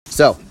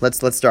So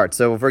let's start.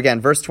 So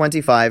again, verse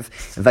 25,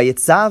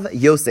 Vayitzav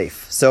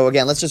Yosef. So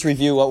again, let's just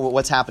review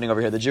what's happening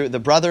over here. The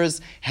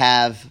brothers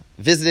have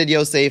visited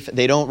Yosef.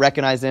 They don't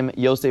recognize him.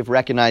 Yosef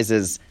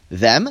recognizes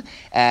them.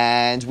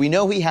 And we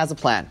know he has a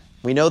plan.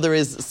 We know there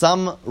is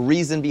some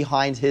reason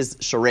behind his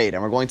charade.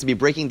 And we're going to be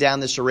breaking down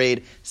the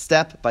charade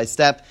step by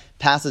step,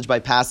 passage by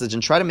passage,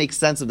 and try to make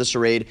sense of the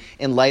charade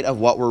in light of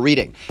what we're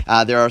reading.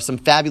 There are some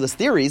fabulous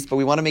theories, but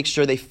we want to make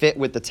sure they fit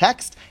with the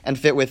text and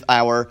fit with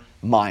our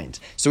mind.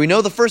 So we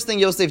know the first thing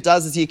Yosef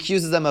does is he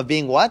accuses them of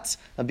being what?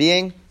 Of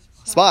being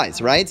spies,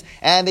 right?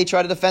 And they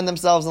try to defend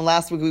themselves. And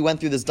last week we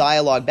went through this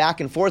dialogue back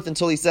and forth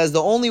until he says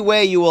the only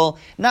way you will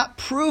not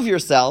prove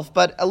yourself,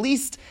 but at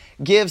least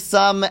give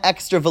some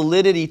extra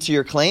validity to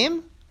your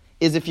claim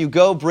is if you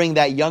go bring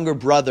that younger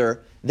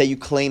brother that you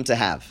claim to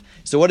have.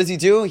 So what does he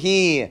do?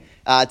 He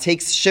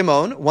takes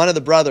Shimon, one of the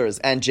brothers,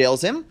 and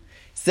jails him,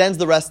 sends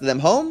the rest of them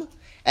home,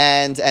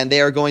 and they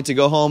are going to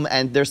go home,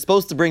 and they're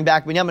supposed to bring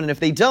back Binyamin, and if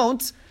they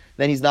don't,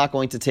 then he's not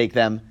going to take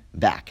them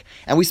back.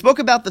 And we spoke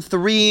about the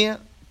three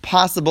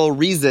possible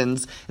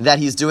reasons that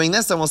he's doing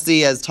this, and we'll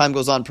see as time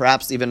goes on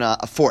perhaps even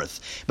a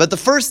fourth. But the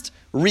first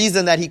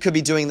reason that he could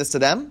be doing this to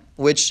them,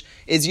 which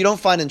is you don't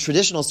find in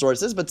traditional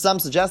sources, but some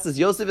suggest is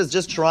Yosef is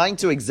just trying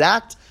to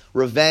exact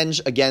revenge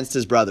against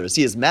his brothers.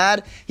 He is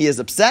mad, he is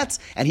upset,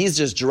 and he's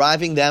just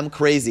driving them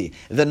crazy.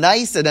 The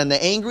nice and then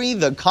the angry,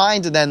 the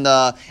kind and then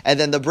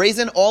the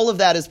brazen, all of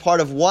that is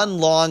part of one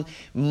long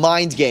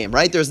mind game,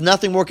 right? There's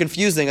nothing more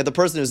confusing than the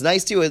person who's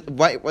nice to you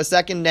right a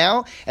second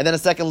now and then a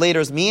second later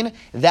is mean.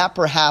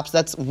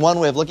 That's one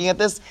way of looking at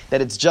this,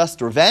 that it's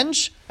just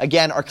revenge.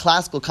 Again, our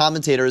classical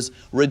commentators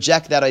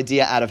reject that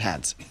idea out of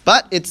hand.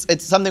 But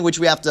it's something which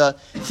we have to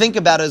think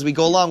about as we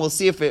go along. We'll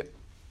see if it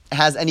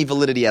has any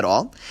validity at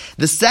all.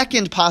 The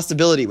second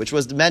possibility, which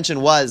was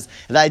mentioned, was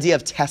the idea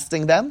of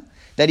testing them,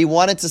 that he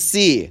wanted to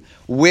see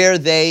where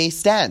they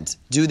stand.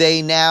 Do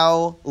they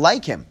now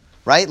like him,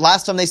 right?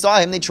 Last time they saw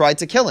him, they tried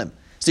to kill him.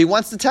 So he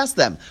wants to test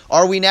them.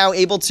 Are we now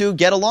able to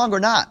get along or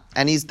not?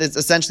 And it's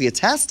essentially a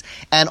test.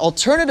 And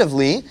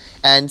alternatively,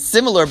 and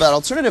similar, but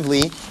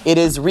alternatively, it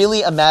is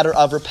really a matter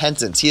of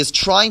repentance. He is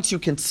trying to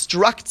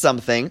construct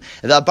something.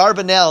 The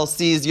Barbanel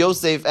sees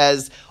Yosef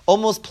as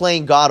almost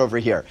playing God over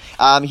here.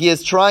 He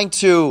is trying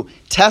to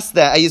test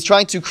that. He's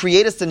trying to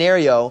create a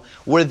scenario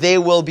where they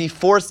will be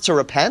forced to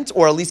repent,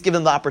 or at least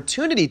given the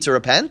opportunity to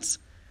repent.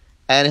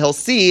 And he'll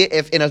see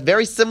if in a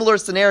very similar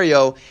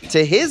scenario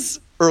to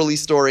his early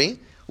story,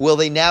 will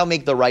they now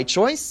make the right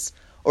choice,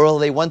 or will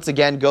they once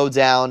again go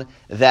down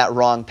that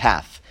wrong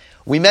path?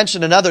 We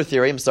mentioned another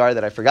theory, I'm sorry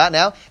that I forgot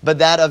now, but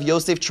that of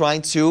Yosef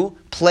trying to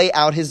play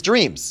out his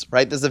dreams,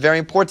 right? This is a very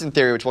important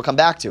theory, which we'll come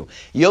back to.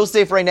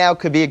 Yosef right now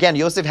could be, again,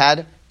 Yosef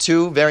had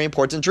two very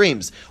important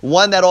dreams.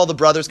 One, that all the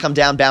brothers come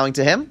down bowing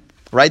to him,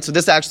 right? So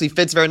this actually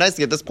fits very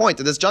nicely at this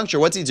point, at this juncture.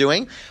 What's he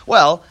doing?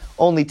 Well,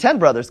 only 10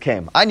 brothers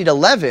came. I need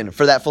 11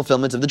 for that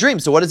fulfillment of the dream.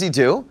 So what does he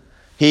do?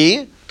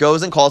 He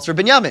goes and calls for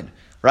Binyamin.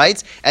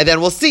 Right? And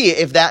then we'll see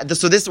if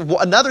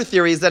another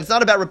theory is that it's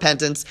not about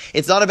repentance,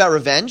 it's not about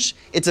revenge,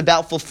 it's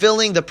about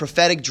fulfilling the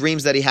prophetic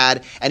dreams that he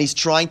had, and he's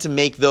trying to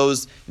make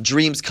those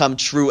dreams come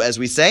true, as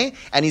we say,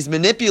 and he's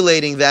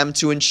manipulating them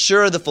to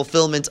ensure the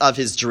fulfillment of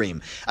his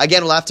dream.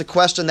 Again, we'll have to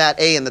question that,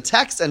 A, in the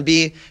text, and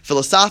B,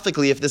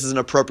 philosophically, if this is an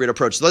appropriate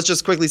approach. So let's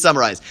just quickly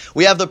summarize.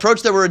 We have the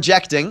approach that we're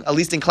rejecting, at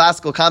least in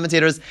classical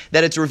commentators,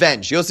 that it's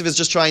revenge. Yosef is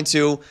just trying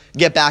to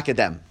get back at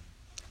them.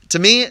 To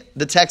me,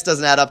 the text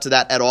doesn't add up to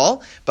that at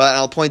all, but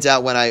I'll point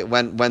out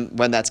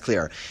when that's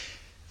clear.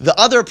 The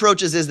other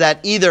approach is that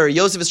either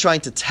Yosef is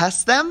trying to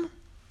test them,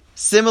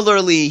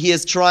 similarly, he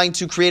is trying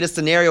to create a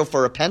scenario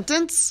for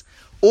repentance,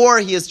 or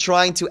he is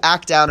trying to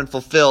act out and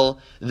fulfill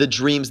the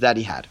dreams that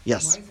he had.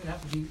 Yes? Why does it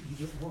have to be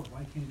either or?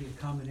 Why can't it be a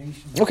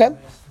combination? Okay,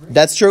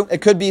 that's true.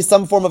 It could be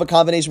some form of a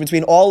combination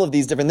between all of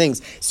these different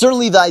things.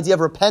 Certainly the idea of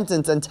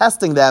repentance and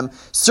testing them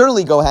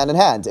certainly go hand in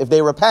hand. If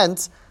they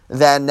repent,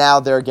 then now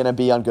they're going to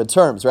be on good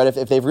terms, right?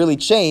 If they've really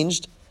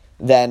changed,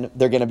 then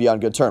they're going to be on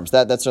good terms.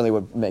 That certainly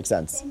would make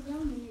sense.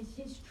 Binyamin is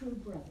his true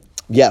brother.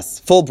 Yes,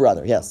 full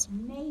brother, yes.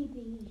 Maybe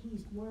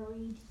he's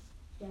worried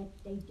that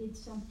they did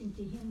something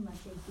to him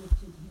like they did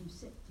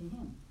to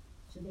him.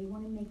 So they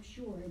want to make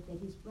sure that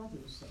his brother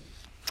is safe.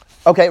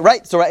 Okay,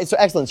 right. So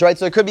excellent. So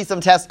it could be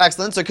some test.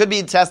 Excellent. So it could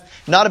be a test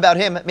not about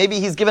him. Maybe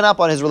he's given up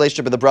on his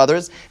relationship with the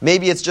brothers.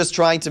 Maybe it's just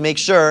trying to make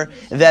sure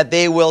that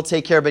they will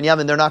take care of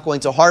Binyamin. They're not going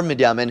to harm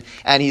Binyamin,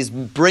 and he's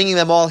bringing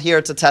them all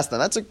here to test them.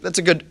 That's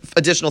a good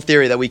additional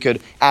theory that we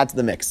could add to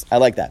the mix. I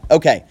like that.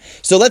 Okay,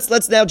 so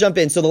let's now jump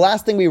in. So the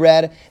last thing we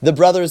read, the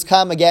brothers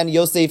come again.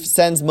 Yosef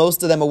sends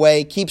most of them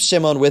away, keeps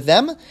Shimon with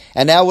them,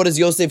 and now what does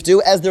Yosef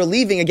do? As they're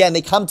leaving again,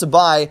 they come to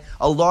buy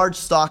a large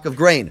stock of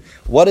grain.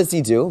 What does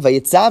he do?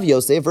 Vayitzav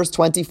Yosef, verse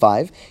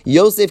 25,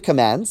 Yosef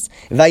commands,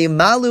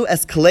 Vayimalu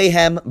es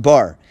kleihem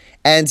bar.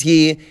 And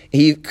he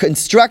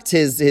constructs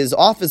his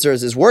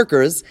officers, his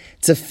workers,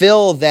 to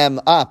fill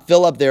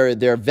up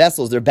their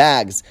vessels, their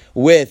bags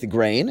with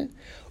grain.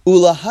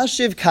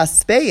 Ulahashiv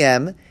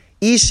kaspeyem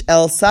ish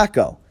el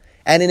sako.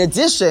 And in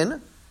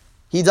addition,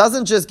 he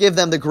doesn't just give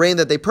them the grain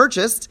that they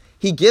purchased,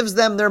 he gives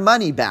them their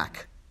money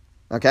back.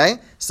 Okay?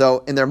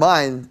 So in their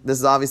mind, this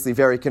is obviously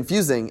very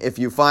confusing if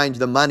you find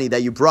the money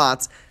that you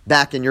brought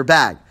back in your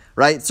bag,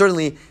 right? It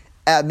certainly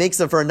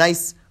makes it for a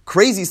nice,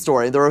 crazy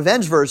story. The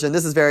revenge version,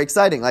 this is very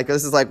exciting. Like,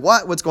 this is like,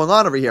 what? What's going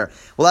on over here?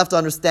 We'll have to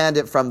understand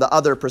it from the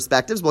other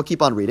perspectives. We'll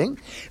keep on reading.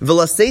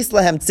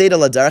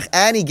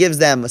 And he gives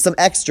them some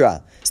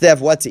extra, so they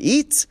have what to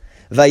eat.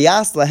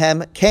 Vayas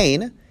lahem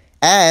kain,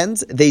 and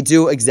they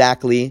do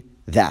exactly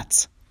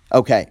that.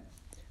 Okay.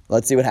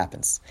 Let's see what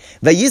happens.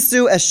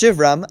 Vayisu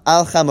eshivram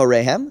al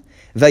chamorehem,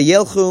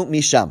 vayelchu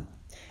misham.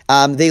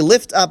 They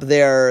lift up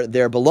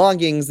their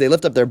belongings, they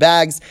lift up their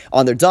bags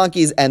on their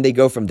donkeys, and they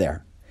go from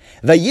there.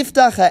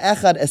 Vayiftach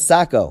ha'echad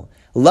esako,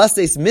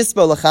 lases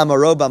mispo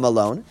lachamaro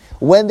b'malon.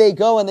 When they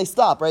go and they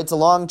stop, right? It's a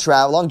long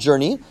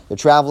journey. They're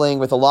traveling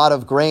with a lot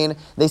of grain.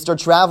 They start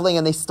traveling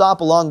and they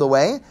stop along the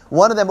way.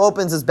 One of them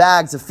opens his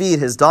bag to feed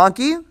his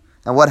donkey,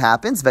 and what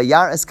happens?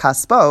 Vayar es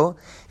kaspo,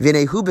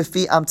 v'nehu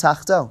b'fi am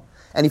tachto.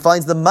 And he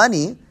finds the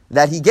money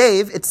that he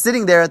gave, it's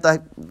sitting there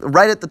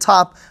right at the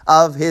top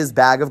of his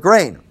bag of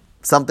grain.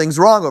 Something's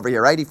wrong over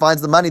here, right? He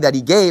finds the money that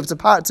he gave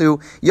to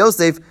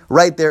Yosef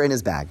right there in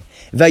his bag.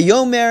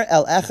 Vayomer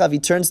el Echav, he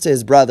turns to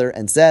his brother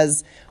and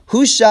says,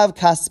 Hushav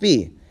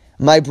kaspi,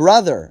 my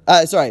brother,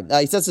 he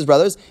says to his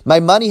brothers, my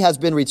money has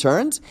been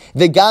returned.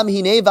 V'gam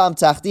hinei vam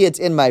tachti, it's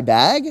in my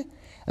bag.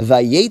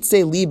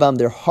 Vayetze libam,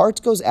 their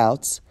heart goes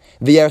out.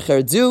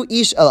 V'yercherdu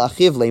ish el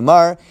achiv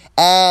leimar,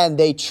 and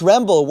they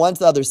tremble one to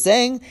the other,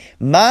 saying,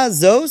 Ma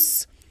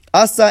zos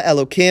asa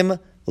Elokim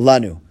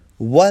lanu.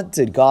 What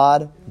did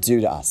God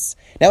do to us?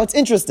 Now it's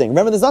interesting.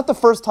 Remember, this is not the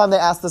first time they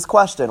asked this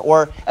question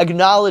or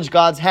acknowledge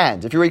God's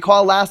hand. If you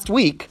recall last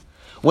week,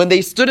 when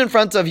they stood in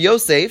front of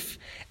Yosef,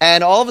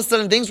 and all of a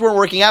sudden things weren't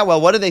working out well,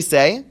 what did they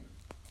say?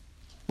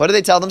 What did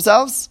they tell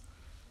themselves?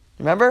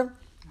 Remember?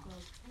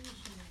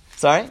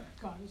 Sorry?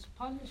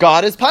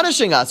 God is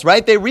punishing us,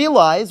 right? They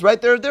realize,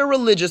 right? They're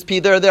religious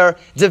people, they're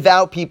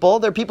devout people,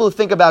 they're people who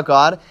think about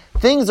God.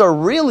 Things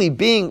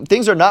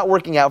are not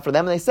working out for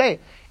them, and they say,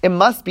 it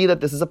must be that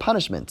this is a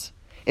punishment.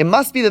 It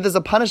must be that this is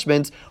a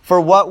punishment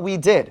for what we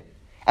did.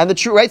 And the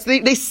truth, right? So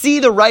they see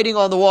the writing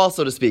on the wall,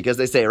 so to speak, as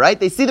they say, right?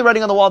 They see the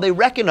writing on the wall, they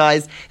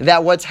recognize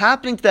that what's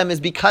happening to them is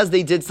because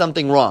they did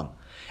something wrong.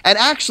 And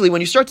actually,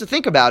 when you start to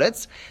think about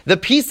it, the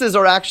pieces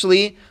are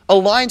actually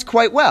aligned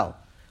quite well.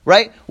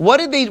 Right? Why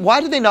did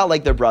they not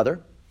like their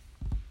brother?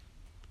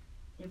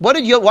 Why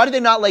did they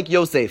not like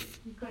Yosef?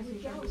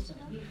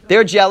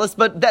 They're jealous,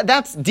 but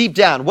that's deep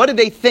down. What did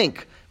they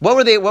think? What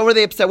were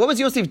they upset? What was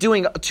Yosef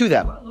doing to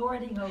them?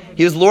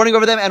 He was lording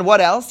over them, and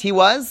what else? He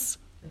was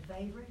the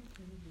favorite.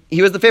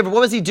 He was the favorite.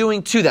 What was he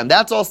doing to them?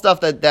 That's all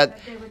stuff that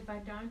they would buy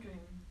down to him.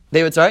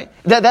 They would, sorry?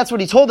 That's what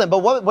he told them.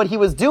 But what he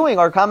was doing,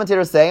 our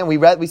commentators say, and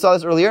we saw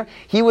this earlier,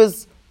 he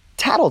was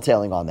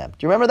tattletaling on them.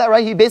 Do you remember that,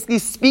 right? He basically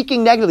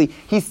speaking negatively.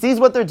 He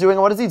sees what they're doing,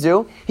 and what does he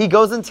do? He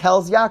goes and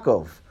tells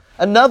Yaakov.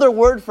 Another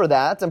word for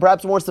that, and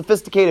perhaps a more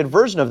sophisticated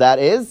version of that,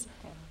 is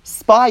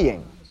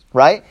spying,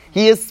 right?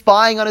 He is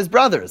spying on his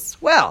brothers.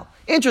 Well,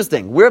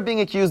 interesting. We're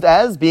being accused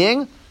as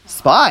being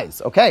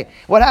spies. Okay.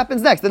 What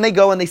happens next? Then they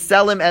go and they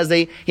sell him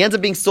he ends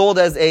up being sold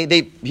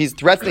he's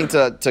threatening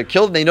to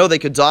kill them. They know they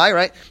could die,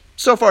 right?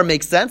 So far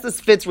makes sense. This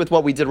fits with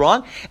what we did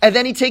wrong. And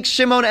then he takes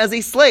Shimon as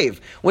a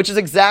slave, which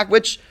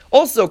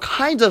also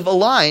kind of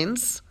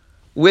aligns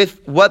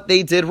with what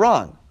they did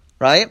wrong,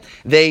 right?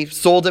 They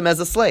sold him as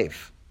a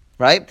slave,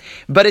 right?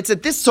 But it's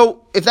at this,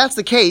 so if that's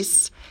the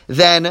case,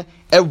 then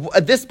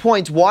at this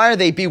point, why are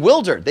they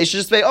bewildered? They should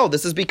just say, oh,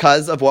 this is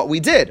because of what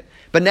we did.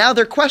 But now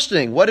they're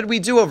questioning, what did we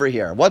do over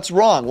here? What's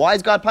wrong? Why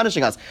is God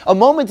punishing us? A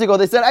moment ago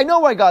they said, I know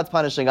why God's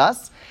punishing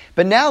us.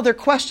 But now they're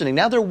questioning,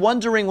 now they're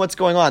wondering what's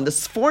going on. The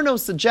Sforno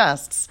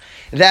suggests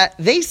that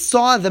they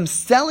saw them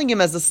selling him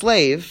as a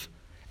slave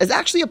as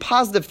actually a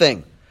positive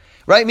thing,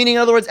 right? Meaning,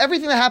 in other words,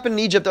 everything that happened in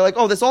Egypt, they're like,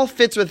 oh, this all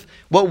fits with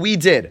what we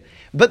did.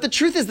 But the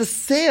truth is the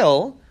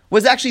sale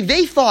was actually,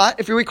 they thought,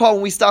 if you recall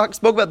when we spoke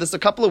about this a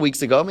couple of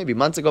weeks ago, maybe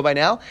months ago by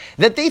now,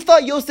 that they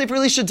thought Yosef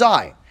really should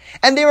die.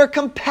 And they were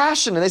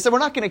compassionate. They said, we're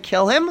not going to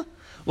kill him.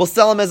 We'll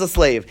sell him as a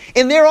slave.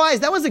 In their eyes,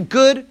 that was a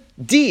good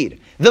deed.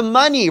 The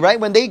money, right?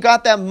 When they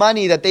got that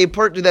money that they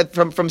purchased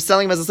from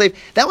selling him as a slave,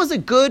 that was a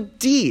good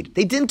deed.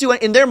 They didn't do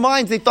it. In their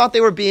minds, they thought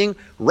they were being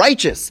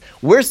righteous.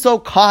 We're so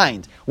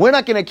kind. We're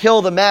not going to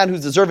kill the man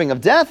who's deserving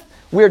of death.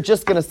 We're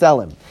just going to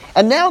sell him.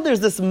 And now there's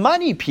this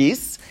money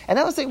piece. And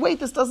now they say, wait,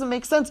 this doesn't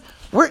make sense.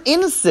 We're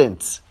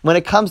innocent when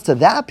it comes to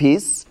that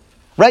piece.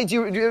 Right? Do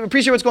you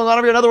appreciate what's going on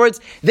over here? In other words,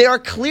 they are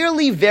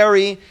clearly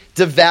very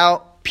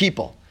devout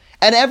people.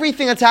 And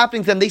everything that's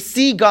happening to them, they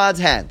see God's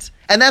hand.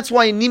 And that's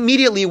why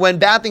immediately when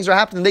bad things are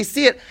happening, they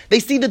see it. They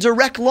see the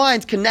direct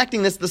lines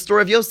connecting this to the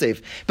story of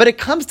Yosef. But it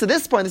comes to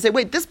this point, they say,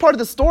 wait, this part of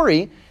the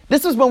story,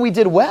 this was when we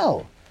did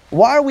well.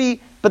 Why are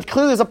we, but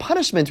clearly there's a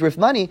punishment with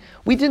money.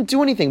 We didn't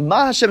do anything.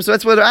 Ma Hashem, so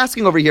that's what they're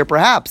asking over here,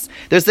 perhaps.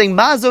 They're saying,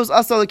 Ma zos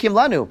asa Elokim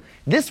lanu.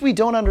 This we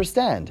don't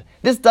understand.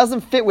 This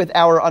doesn't fit with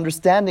our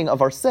understanding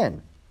of our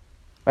sin.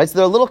 Right? So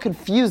they're a little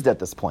confused at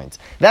this point.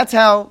 That's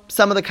how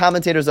some of the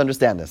commentators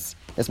understand this.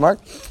 Yes, Mark?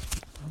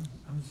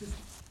 I was just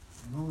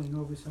mulling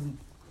over something,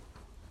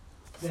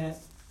 that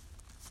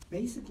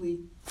basically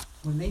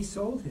when they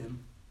sold him,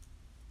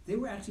 they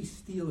were actually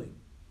stealing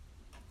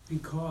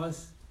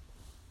because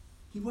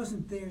he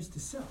wasn't theirs to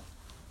sell.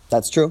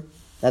 That's true.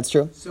 That's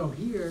true. So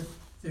here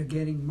they're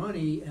getting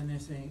money and they're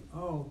saying,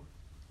 oh,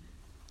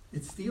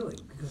 it's stealing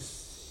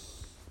because...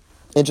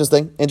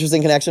 Interesting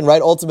connection,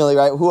 right? Ultimately,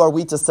 right? Who are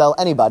we to sell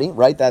anybody,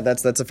 right?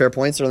 That's a fair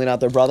point. Certainly not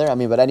their brother. I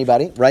mean, but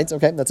anybody, right?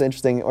 Okay, that's an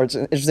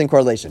interesting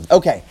correlation.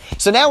 Okay,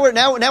 so now we're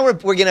going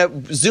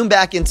to zoom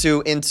back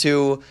into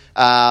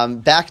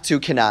back to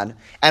Canaan,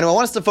 and I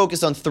want us to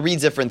focus on three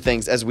different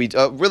things as we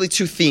really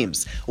two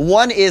themes.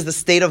 One is the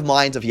state of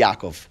mind of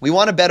Yaakov. We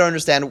want to better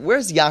understand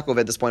where's Yaakov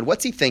at this point.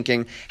 What's he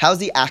thinking? How's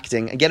he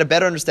acting? And get a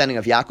better understanding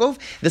of Yaakov.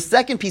 The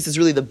second piece is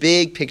really the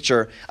big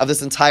picture of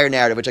this entire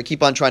narrative, which I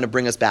keep on trying to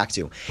bring us back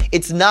to.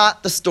 It's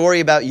not the story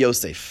about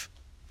Yosef.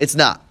 It's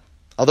not.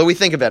 Although we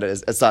think about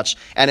it as such,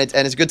 and it's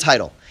a good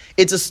title.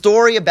 It's a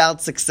story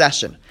about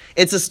succession.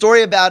 It's a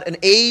story about an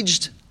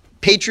aged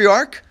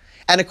patriarch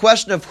and a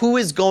question of who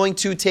is going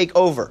to take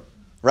over,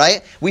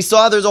 right? We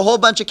saw there's a whole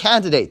bunch of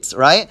candidates,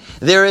 right?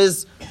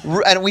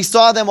 And we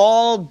saw them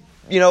all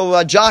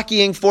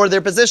jockeying for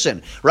their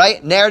position,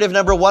 right? Narrative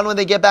number one, when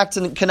they get back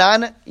to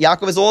Canaan,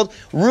 Yaakov is old,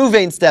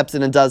 Reuven steps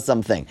in and does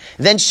something.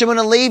 Then Shimon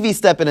and Levi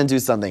step in and do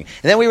something.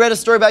 And then we read a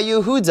story about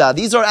Yehuda.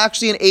 These are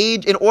actually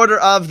in order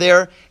of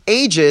their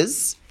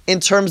ages, in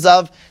terms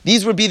of,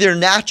 these would be their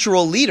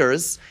natural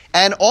leaders,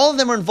 and all of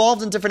them are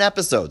involved in different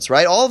episodes,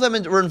 right? All of them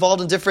were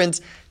involved in different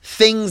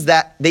things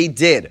that they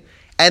did.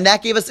 And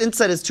that gave us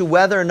insight as to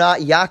whether or not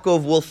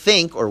Yaakov will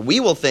think, or we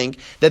will think,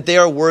 that they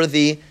are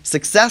worthy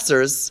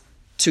successors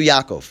to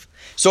Yaakov.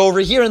 So over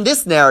here in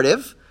this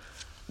narrative,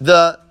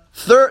 there's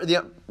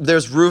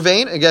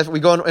Reuven. Again, we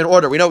go in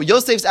order. We know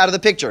Yosef's out of the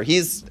picture.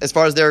 He's, as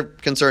far as they're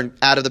concerned,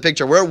 out of the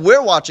picture.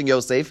 We're watching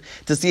Yosef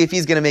to see if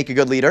he's going to make a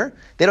good leader.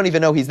 They don't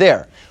even know he's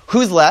there.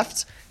 Who's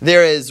left?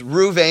 There is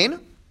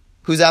Reuven.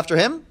 Who's after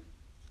him?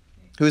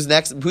 Who's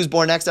next? Who's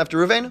born next after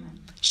Reuven?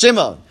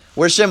 Shimon.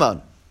 Where's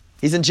Shimon?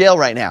 He's in jail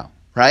right now,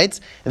 right?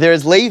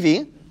 There's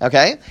Levi,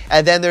 okay?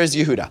 And then there's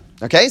Yehuda.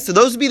 Okay, so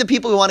those would be the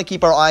people we want to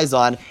keep our eyes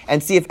on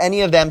and see if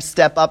any of them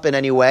step up in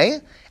any way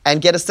and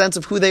get a sense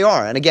of who they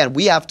are. And again,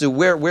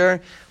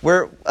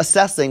 we're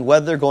assessing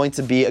whether they're going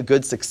to be a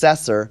good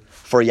successor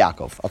for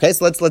Yaakov. Okay,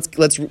 so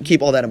let's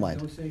keep all that in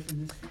mind.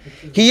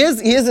 He is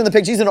in the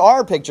picture. He's in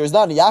our picture. He's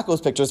not in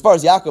Yaakov's picture. As far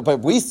as Yaakov, but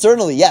we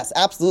certainly, yes,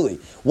 absolutely.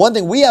 One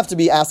thing we have to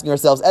be asking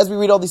ourselves as we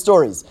read all these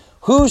stories: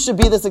 who should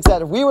be the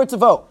successor? If we were to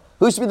vote,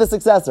 who should be the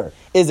successor?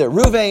 Is it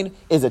Reuven?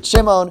 Is it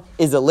Shimon?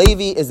 Is it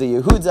Levi? Is it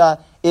Yehuda?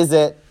 Is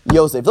it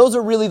Yosef? Those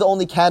are really the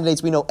only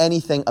candidates we know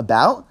anything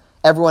about.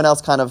 Everyone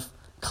else kind of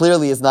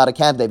clearly is not a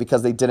candidate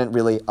because they didn't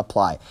really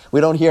apply.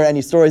 We don't hear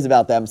any stories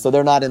about them, so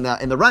they're not in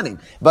the running.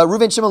 But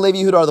Reuven, Shimon, Levi,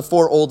 Yehuda are the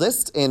four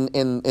oldest in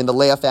the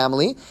Leah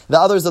family. The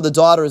others are the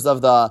daughters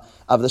of the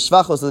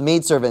shvachos, of the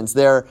maidservants.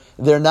 They're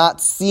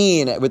not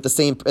seen with the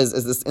same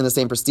in the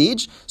same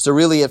prestige. So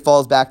really, it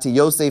falls back to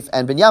Yosef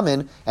and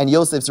Binyamin, and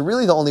Yosef's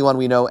really the only one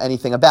we know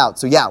anything about.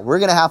 So yeah, we're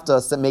going to have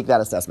to make that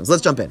assessment. So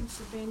let's jump in.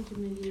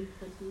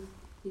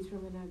 He's from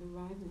another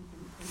tribe and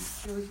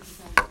Joseph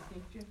is out of the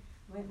picture.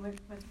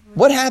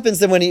 What happens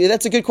then when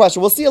that's a good question.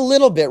 We'll see a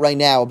little bit right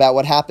now about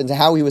what happened and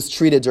how he was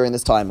treated during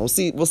this time. We'll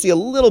see a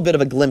little bit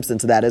of a glimpse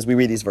into that as we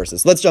read these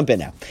verses. Let's jump in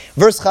now.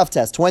 Verse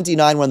Chavtes,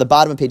 29, we're on the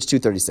bottom of page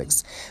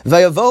 236.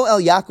 Vayavo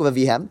el Yaakov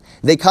avihem,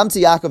 they come to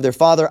Yaakov, their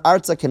father,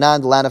 Arza Canaan,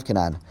 the land of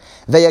Canaan.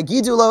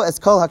 Vayagidu lo es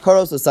kol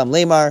hakoros osam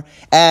lemar,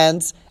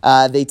 and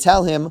they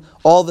tell him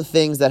all the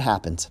things that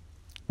happened.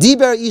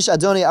 Diber ish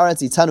Adonai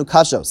Aretz itanu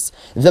kashos.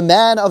 The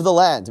man of the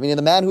land, meaning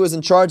the man who was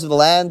in charge of the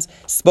land,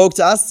 spoke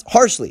to us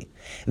harshly.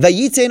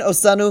 Vayiten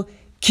osanu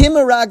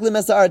kimeraglim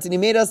es haaretz, and he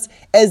made us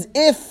as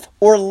if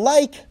or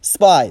like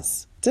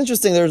spies. It's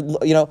interesting.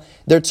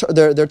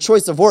 Their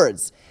choice of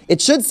words. It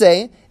should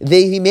say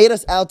he made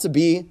us out to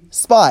be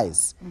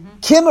spies.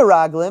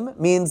 Kimeraglim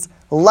means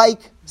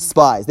like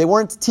spies. They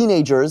weren't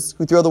teenagers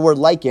who throw the word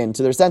like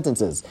into their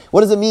sentences. What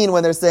does it mean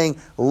when they're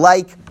saying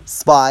like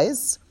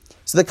spies?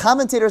 So the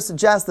commentators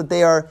suggest that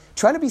they are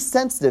trying to be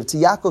sensitive to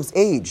Yaakov's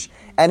age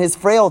and his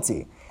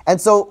frailty. And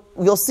so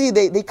you'll see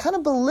they kind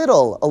of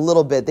belittle a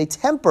little bit, they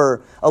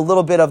temper a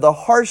little bit of the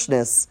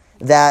harshness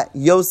that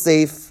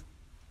Yosef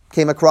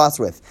came across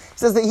with. He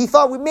says that he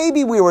thought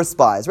maybe we were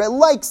spies, right?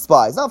 Like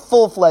spies, not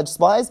full-fledged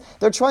spies.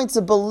 They're trying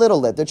to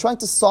belittle it. They're trying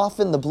to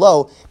soften the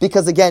blow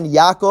because, again,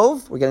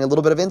 Yaakov, we're getting a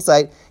little bit of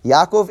insight,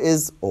 Yaakov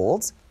is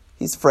old,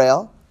 he's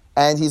frail,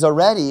 and he's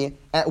already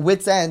at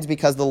wit's end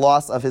because of the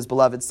loss of his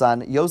beloved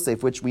son,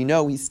 Yosef, which we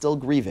know he's still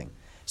grieving.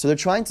 So they're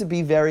trying to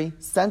be very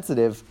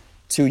sensitive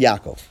to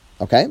Yaakov.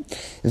 Okay?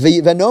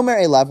 V'nomer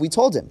elav, we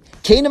told him,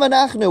 Keinim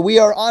anachnu, we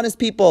are honest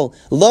people.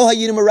 Lo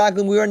hayidim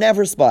meraglim, we are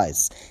never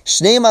spies.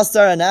 Shnei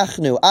masar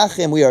anachnu,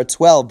 achim, we are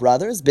 12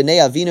 brothers. B'nei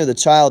avinu, the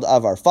child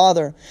of our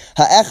father.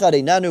 Ha'echad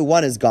einanu,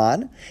 one is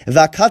gone.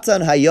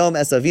 V'katan hayom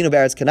es avinu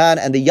be'eretz Canaan,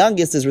 and the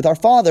youngest is with our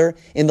father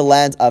in the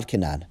land of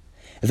Canaan.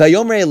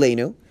 V'yomer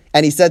eleinu,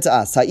 and he said to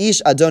us,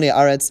 Ha'ish Adonai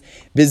Aretz,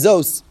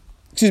 Bizos,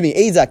 Excuse me,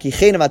 Eza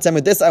kichenem atem,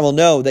 with this I will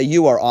know that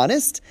you are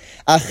honest.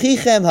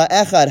 Achichem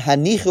ha'echad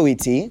hanichu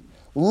iti,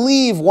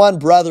 leave one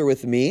brother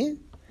with me.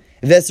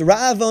 Ves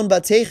ra'avon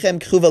batechem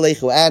k'chu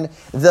v'leichu, and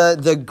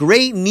the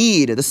great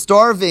need, the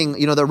starving, the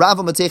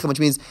ra'avon batechem, which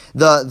means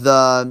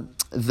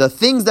the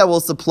things that will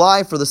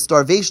supply for the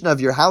starvation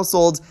of your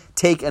household,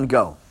 take and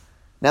go.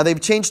 Now they've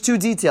changed two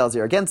details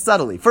here, again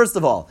subtly. First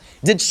of all,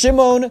 did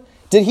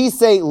he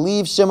say,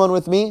 leave Shimon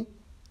with me?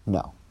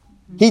 No.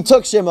 He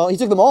took them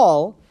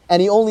all,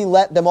 and he only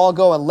let them all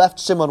go and left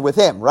Shimon with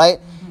him, right?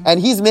 Mm-hmm. And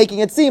he's making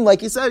it seem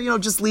like he said,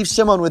 just leave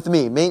Shimon with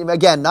me.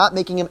 Again, not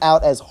making him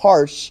out as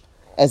harsh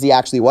as he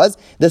actually was.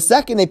 The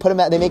second, they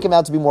make him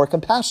out to be more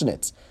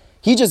compassionate.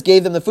 He just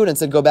gave them the food and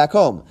said, go back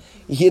home.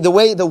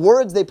 The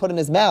words they put in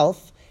his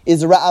mouth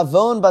is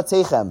ra'avon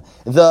batechem,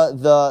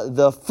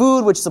 the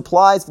food which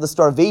supplies for the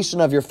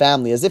starvation of your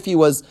family, as if he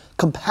was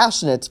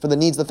compassionate for the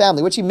needs of the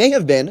family, which he may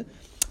have been,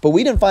 but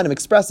we didn't find him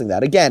expressing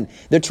that. Again,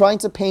 they're trying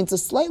to paint a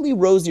slightly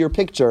rosier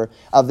picture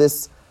of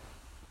this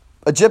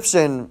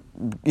Egyptian,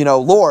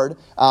 lord,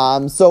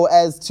 so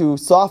as to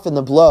soften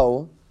the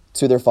blow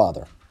to their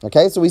father.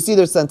 Okay, so we see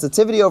their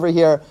sensitivity over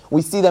here.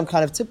 We see them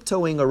kind of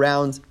tiptoeing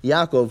around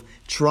Yaakov,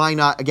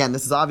 again,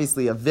 this is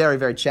obviously a very,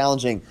 very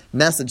challenging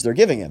message they're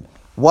giving him.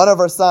 One of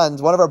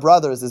our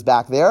brothers is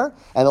back there,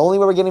 and the only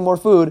way we're getting more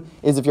food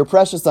is if your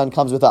precious son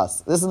comes with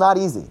us. This is not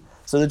easy.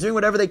 So they're doing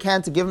whatever they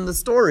can to give him the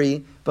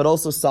story, but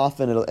also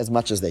soften it as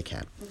much as they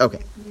can. Okay.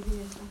 Maybe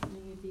they're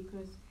softening it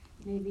because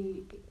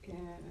maybe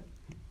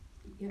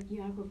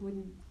Yaakov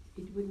wouldn't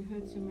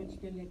hurt so much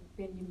to let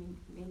Benjamin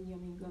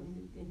go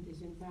in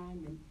this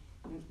environment.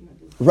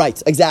 Right,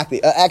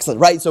 exactly. Excellent.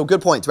 Right, so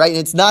good point, right? And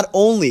it's not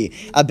only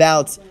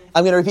about,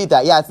 I'm going to repeat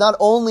that. Yeah, it's not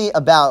only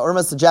about,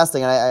 Irma's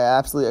suggesting, and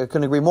I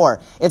couldn't agree more,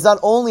 it's not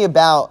only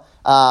about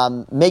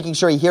making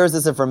sure he hears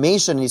this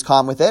information and he's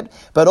calm with it,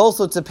 but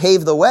also to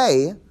pave the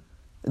way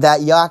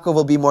that Yaakov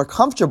will be more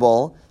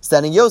comfortable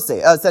sending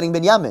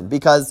Binyamin,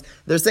 because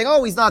they're saying,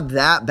 he's not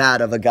that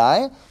bad of a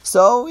guy,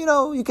 so,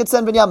 you could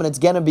send Binyamin, it's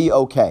going to be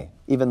okay,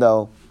 even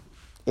though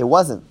it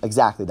wasn't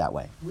exactly that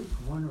way. Which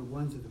one or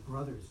ones of the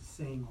brothers is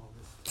saying all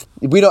this?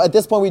 We don't, at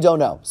this point we don't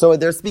know. So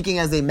they're speaking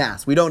as a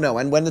mass. We don't know.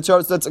 And when the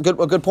Torah, so that's a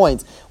good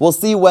point. We'll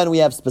see when we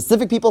have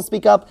specific people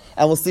speak up,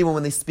 and we'll see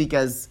when they speak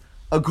as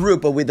a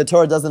group, but the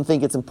Torah doesn't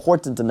think it's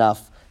important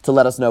enough to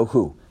let us know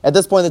who. At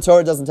this point the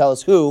Torah doesn't tell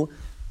us who.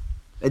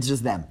 It's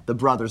just them. The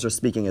brothers are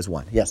speaking as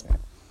one. Yes, ma'am.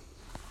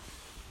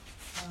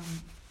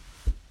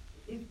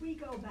 If we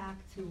go back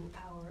to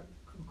our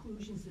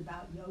conclusions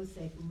about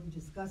Yosef, and we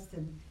discussed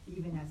him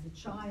even as a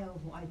child,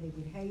 why they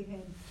would hate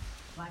him,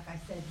 like I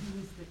said,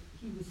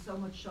 he was so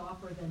much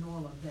sharper than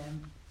all of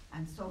them,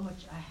 and so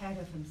much ahead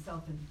of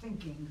himself in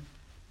thinking,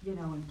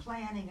 and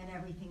planning and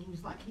everything.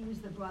 He was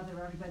the brother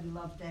everybody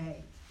loved to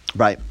hate.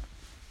 Right.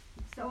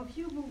 So if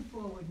you move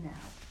forward now,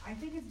 I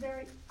think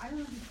I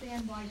don't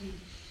understand why the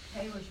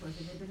Parish was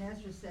it. Ibn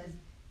Ezra says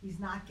he's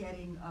not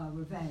getting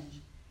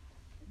revenge.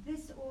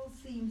 This all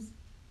seems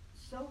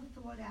so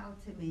thought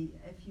out to me.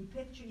 If you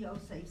picture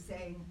Yosef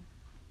saying,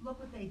 look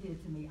what they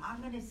did to me.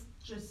 I'm going to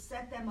just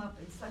set them up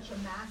in such a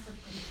massive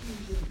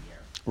confusion here.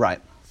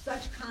 Right.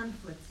 Such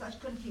conflict, such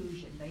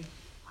confusion.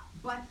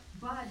 But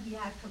he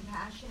had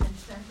compassion and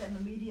sent them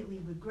immediately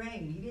with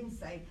grain. He didn't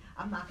say,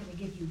 I'm not going to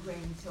give you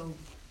grain until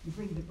you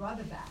bring the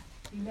brother back.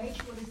 He made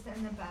sure to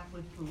send them back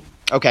with food.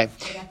 Okay.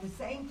 But at the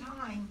same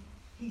time,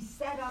 he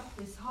set up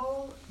this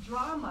whole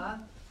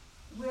drama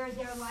where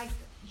they're like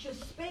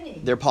just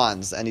spinning. They're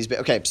pawns, and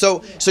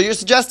So you're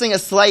suggesting a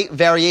slight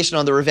variation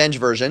on the revenge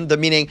version.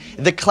 Meaning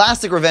the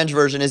classic revenge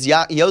version is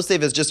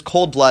Yosef is just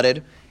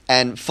cold-blooded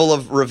and full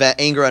of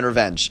anger and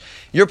revenge.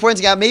 You're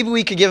pointing out maybe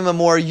we could give him a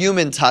more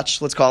human touch,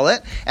 let's call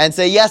it, and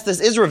say yes, this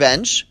is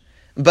revenge,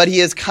 but he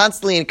is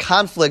constantly in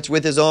conflict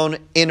with his own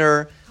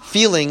inner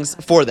feelings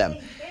for them.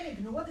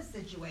 Ignore the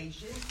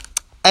situation.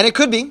 And it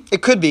could be,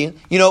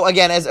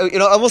 again, as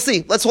we'll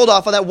see. Let's hold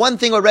off on that one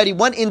thing already,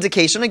 one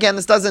indication. Again,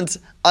 this doesn't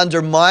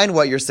undermine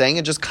what you're saying,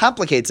 it just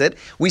complicates it.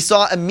 We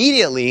saw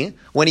immediately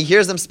when he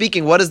hears them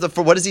speaking, what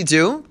does he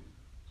do?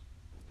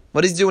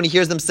 What does he do when he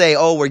hears them say,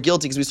 we're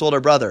guilty because we sold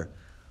our brother?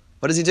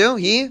 What does he do?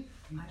 He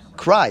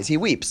cries, he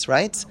weeps,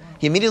 right?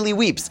 He immediately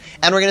weeps.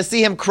 And we're going to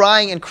see him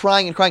crying and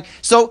crying and crying.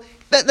 So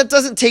that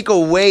doesn't take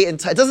away, it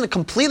doesn't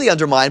completely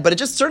undermine, but it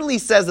just certainly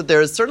says that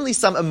there is certainly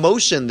some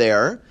emotion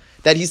there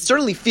that he's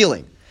certainly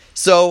feeling.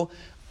 So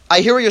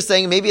I hear what you're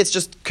saying. Maybe it's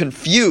just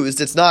confused.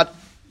 It's not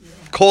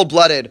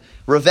cold-blooded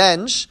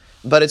revenge,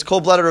 but it's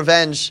cold-blooded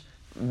revenge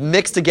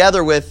mixed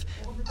together with...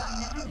 All the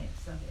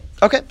dynamics of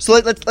it. Okay, so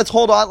let's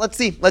hold on. Let's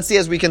see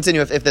as we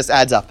continue if this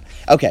adds up.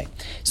 Okay,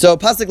 so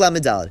Pasuk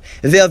Lamed Daled.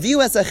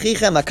 Ve'aviu es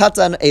achichem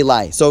hakatan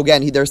elai. So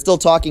again, they're still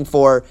talking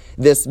for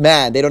this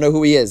man. They don't know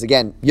who he is.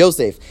 Again,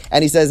 Yosef.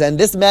 And he says, and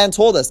this man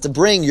told us to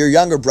bring your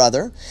younger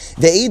brother.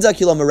 Ve'ida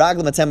kilo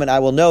meraglim atem, and I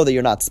will know that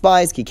you're not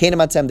spies. Ki kenem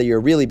atem, that you're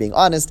really being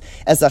honest.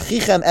 Es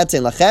achichem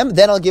eten lachem.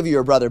 Then I'll give you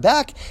your brother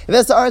back.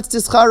 Ve'es haaretz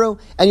tischaru,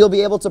 and you'll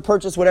be able to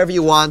purchase whatever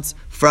you want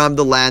from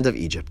the land of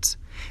Egypt.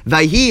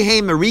 Vayhi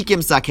he merikim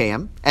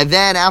sakeim. And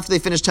then after they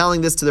finish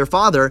telling this to their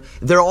father,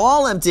 they're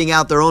all emptying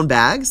out their own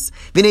bags.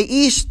 V'nei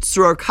ish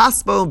tzror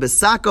kaspo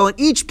besako. And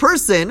each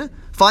person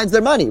finds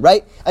their money,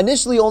 right?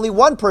 Initially, only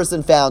one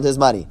person found his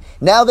money.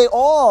 Now they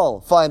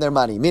all find their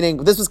money, meaning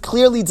this was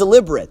clearly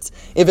deliberate.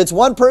 If it's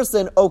one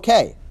person,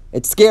 okay.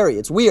 It's scary,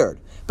 it's weird.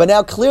 But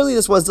now clearly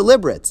this was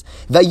deliberate.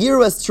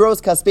 Vayiru es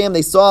tros kaspam,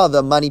 they saw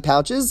the money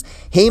pouches.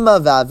 Hema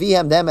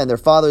va'avihem, them and their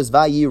fathers,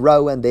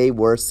 vayirau, and they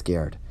were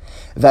scared.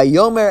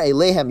 Vayomer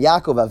elehem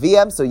Yaakov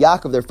avihem, so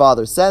Yaakov their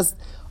father says,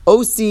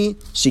 Osi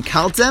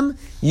shikaltem,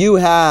 you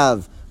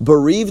have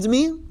bereaved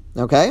me,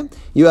 okay?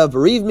 You have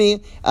bereaved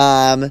me.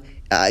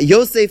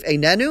 Yosef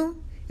einenu,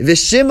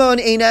 v'Shimon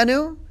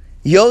einenu.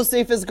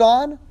 Yosef is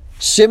gone,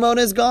 Shimon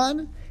is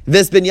gone.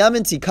 This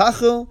Binyamin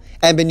tikachu,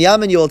 and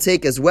Binyamin you will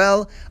take as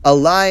well.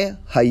 Alai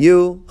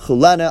hayu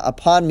chulana,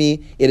 upon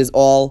me it is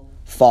all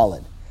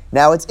fallen.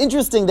 Now it's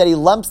interesting that he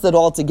lumps it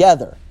all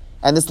together.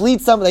 And this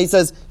leads someone, he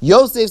says,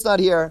 Yosef's not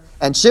here,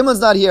 and Shimon's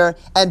not here,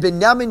 and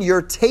Binyamin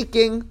you're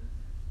taking.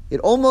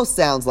 It almost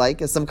sounds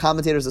like, as some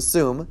commentators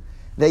assume,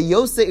 that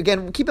Yosef,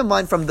 again, keep in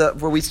mind from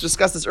where we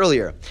discussed this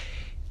earlier.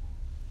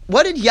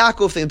 What did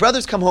Yaakov think? The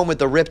brothers come home with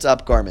the ripped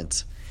up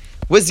garment.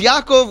 Was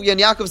Yaakov, and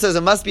Yaakov says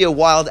it must be a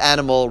wild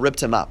animal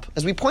ripped him up.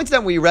 As we pointed out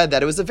when we read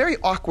that, it was a very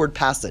awkward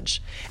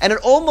passage. And it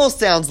almost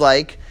sounds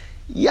like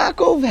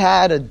Yaakov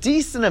had a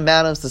decent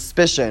amount of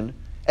suspicion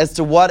as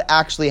to what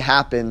actually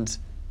happened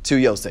to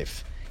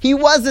Yosef. He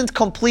wasn't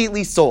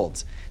completely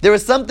sold. There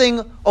was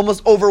something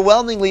almost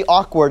overwhelmingly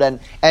awkward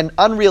and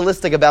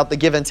unrealistic about the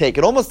give and take.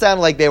 It almost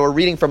sounded like they were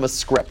reading from a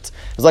script.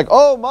 It was like,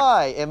 oh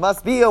my, it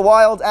must be a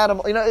wild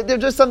animal. You know, there's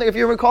just something, if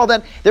you recall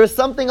then, there was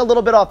something a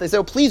little bit off. They said,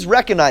 oh, please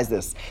recognize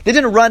this. They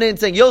didn't run in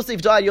saying,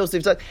 Yosef died,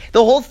 Yosef died.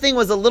 The whole thing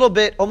was a little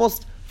bit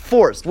almost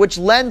forced, which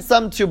lends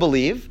some to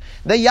believe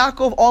that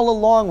Yaakov all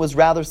along was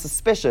rather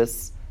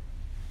suspicious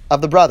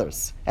of the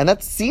brothers. And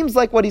that seems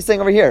like what he's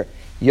saying over here.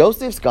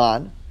 Yosef's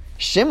gone,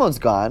 Shimon's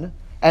gone,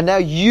 and now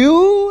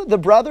you, the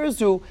brothers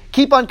who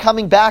keep on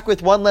coming back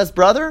with one less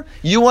brother,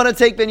 you want to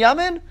take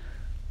Binyamin?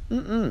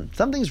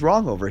 Something's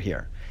wrong over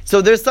here.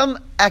 So there's some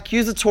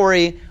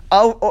accusatory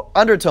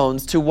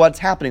undertones to what's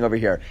happening over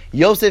here.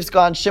 Yosef's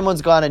gone,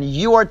 Shimon's gone, and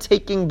you are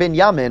taking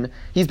Binyamin.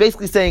 He's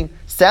basically saying,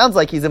 sounds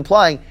like he's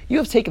implying, you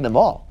have taken them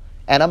all,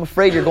 and I'm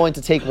afraid you're going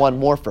to take one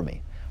more from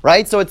me.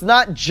 Right? So it's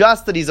not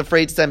just that he's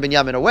afraid to send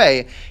Binyamin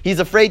away. He's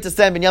afraid to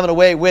send Binyamin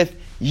away with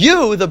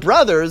you, the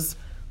brothers,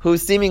 who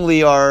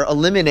seemingly are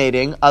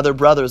eliminating other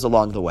brothers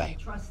along the way.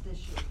 Trust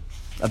issue.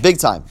 A big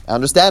time,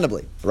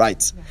 understandably. Right.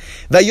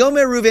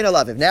 Vayomer Reuven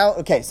alaviv. Now,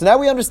 okay, so now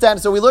we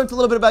understand. So we learned a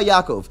little bit about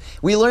Yaakov.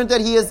 We learned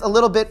that he is a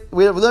little bit,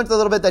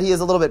 that he is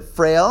a little bit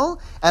frail,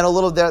 and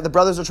the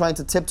brothers are trying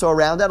to tiptoe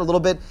around that, a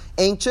little bit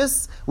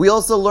anxious. We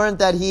also learned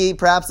that he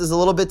perhaps is a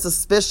little bit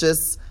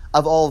suspicious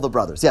of all of the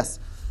brothers. Yes?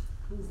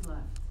 Who's left?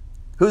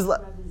 Who's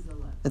left? Brothers are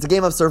left. It's a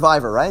game of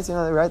Survivor, right? You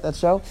know, right, that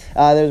show?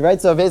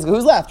 Right? So basically,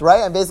 who's left,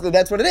 right? And basically,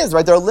 that's what it is,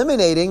 right? They're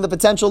eliminating the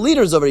potential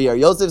leaders over here.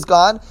 Yosef's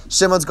gone,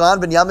 Shimon's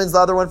gone, Binyamin's the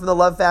other one from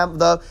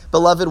the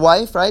beloved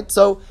wife, right?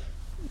 So,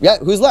 yeah,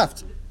 who's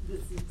left? The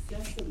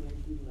successor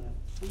might be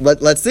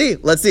left. Let's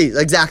see.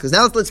 Exactly.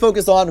 Now let's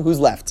focus on who's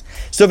left.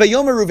 So,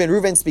 Vayomer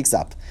Reuven speaks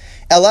up.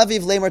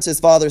 Elaviv Lamar to his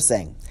father,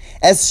 saying,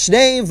 Es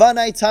shnei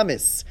vanai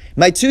tamis,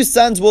 my two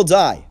sons will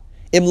die.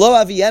 Im lo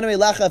avienu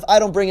elacha, if I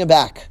don't bring him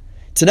back.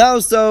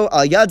 Tanao so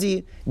al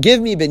yadi,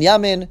 give me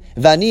Binyamin,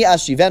 vani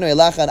ashivenu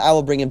elacha, and I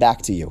will bring him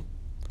back to you.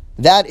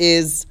 That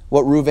is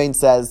what Reuven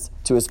says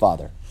to his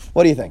father.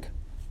 What do you think?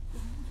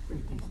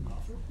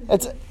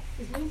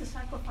 He's going to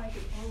sacrifice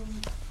his own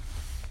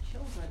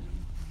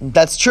children.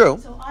 That's true.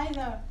 So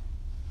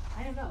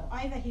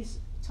either he's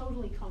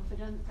totally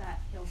confident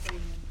that he'll bring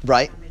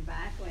Benjamin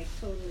back, like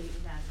totally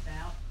without a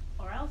doubt,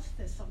 or else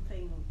there's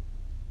something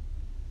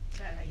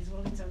that he's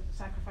willing to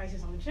sacrifice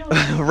his own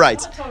children. Right.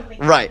 Not totally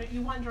Right. But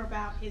you wonder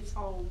about his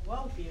whole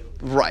worldview.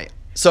 Right.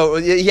 So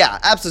yeah,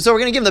 absolutely. So we're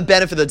going to give him the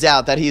benefit of the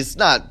doubt that he's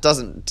not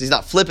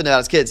flippant about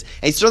his kids,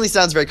 and he certainly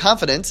sounds very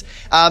confident.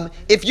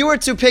 If you were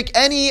to pick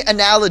any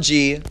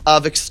analogy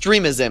of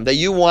extremism that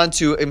you want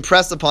to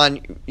impress upon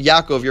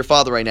Yaakov, your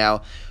father, right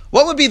now,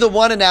 what would be the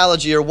one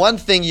analogy or one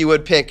thing you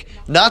would pick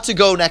not to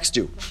go next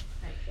to?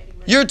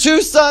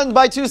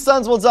 My two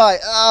sons will die.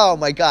 Oh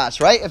my gosh,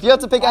 right? If you have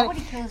to pick any,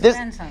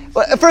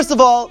 first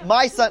of all,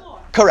 my son.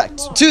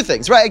 Correct. Two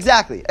things. Right,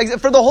 exactly.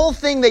 For the whole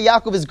thing that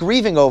Yaakov is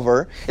grieving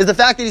over is the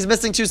fact that he's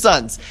missing two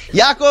sons.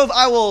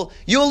 Yaakov,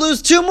 you will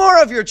lose two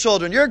more of your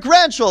children, your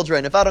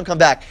grandchildren, if I don't come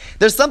back.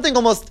 There's something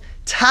almost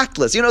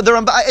tactless. You know,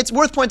 it's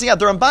worth pointing out,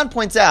 the Ramban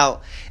points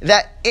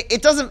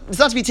it's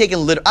not to be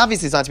taken literally.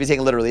 Obviously, it's not to be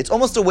taken literally. It's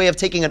almost a way of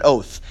taking an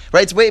oath,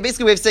 right? It's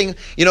basically a way of saying,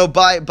 you know,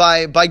 by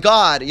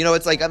God, you know,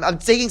 it's like, I'm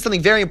taking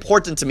something very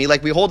important to me,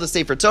 like we hold a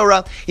Sefer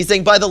Torah. He's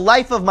saying, by the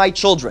life of my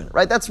children,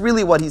 right? That's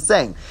really what he's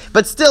saying.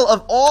 But still,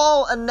 of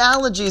all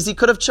analogies he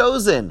could have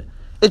chosen,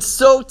 it's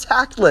so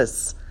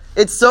tactless.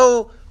 It's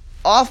so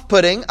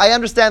off-putting. I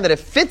understand that it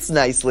fits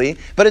nicely,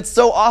 but it's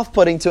so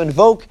off-putting to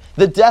invoke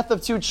the death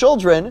of two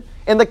children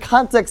in the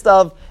context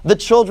of the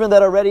children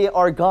that already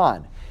are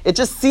gone. It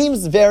just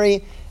seems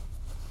very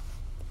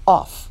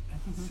off.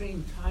 At the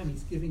same time,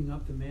 he's giving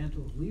up the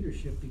mantle of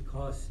leadership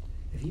because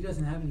if he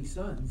doesn't have any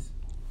sons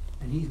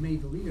and he's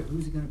made the leader,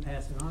 who's he going to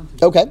pass it on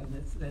to? Okay.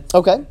 And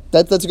Okay,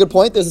 that's a good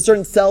point. There's a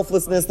certain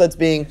selflessness that's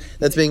being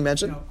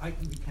mentioned. I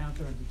can be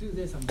counted on to do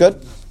this. I'm Good.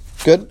 doing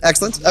nothing. Good.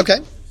 Excellent. Okay.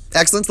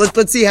 Excellent.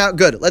 Let's see how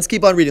good. Let's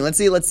keep on reading. Let's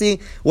see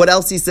what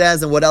else he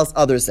says and what else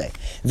others say.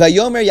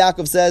 Vayomer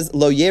Yaakov says,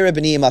 Lo yere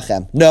b'ni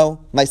imachem.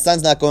 No, my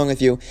son's not going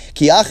with you.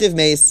 Ki achiv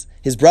meis.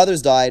 His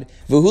brothers died.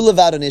 V'hu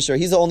levad onishar.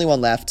 He's the only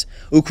one left.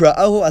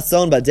 Ukra'ahu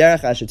ason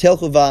baderech asher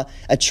tilchu va.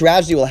 A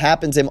tragedy will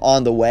happen to him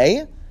on the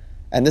way.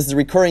 And this is a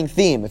recurring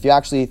theme, if you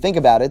actually think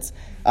about it.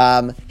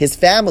 His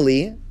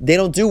family, they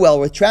don't do well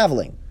with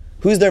traveling.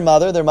 Who's their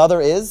mother? Their mother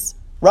is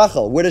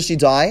Rachel. Where does she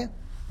die?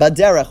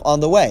 Baderech,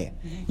 on the way.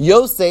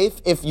 Yosef,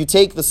 if you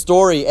take the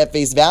story at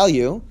face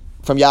value,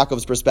 from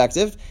Yaakov's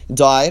perspective,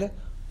 died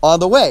on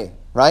the way,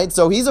 right?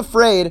 So he's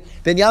afraid,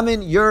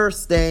 Binyamin, you're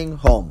staying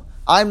home.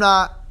 I'm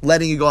not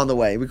letting you go on the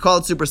way. We call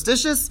it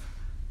superstitious.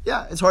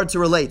 Yeah, it's hard to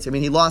relate. I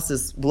mean, he lost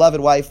his beloved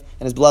wife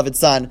and his beloved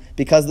son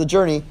because of the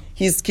journey.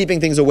 He's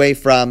keeping things away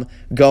from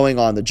going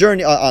on the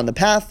journey, on the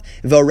path.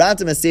 He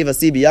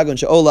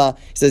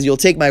says, you'll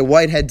take my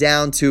white head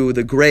down to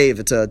the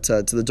grave, to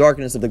the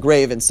darkness of the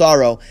grave in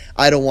sorrow.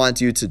 I don't want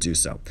you to do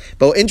so.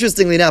 But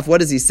interestingly enough, what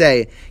does he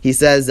say? He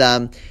says,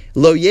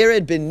 Lo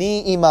yered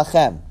b'ni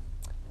imachem.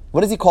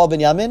 What does he call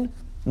Binyamin?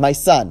 My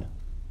son.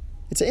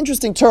 It's an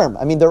interesting term.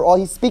 I mean,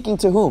 he's speaking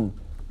to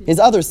whom? His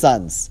other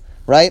sons.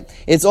 Right?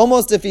 It's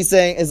almost if he's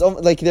saying,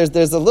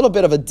 there's a little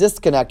bit of a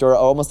disconnect or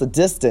almost a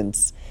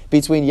distance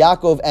between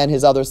Yaakov and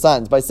his other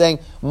sons. By saying,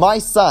 my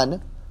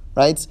son,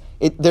 right?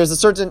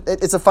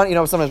 It's a funny,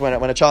 sometimes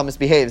when a child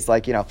misbehaves,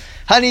 like,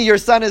 honey, your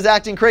son is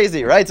acting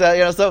crazy, right?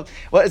 So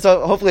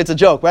hopefully it's a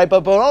joke, right?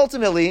 But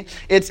ultimately,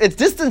 it's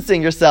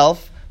distancing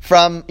yourself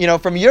from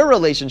your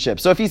relationship.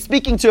 So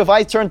if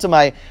I turn to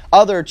my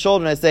other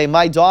children, I say,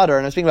 my daughter,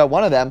 and I'm speaking about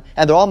one of them,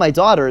 and they're all my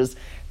daughters,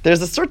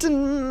 there's a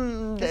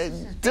certain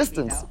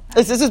distance.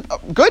 This is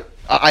good.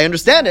 I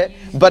understand it,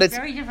 but it's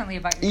very differently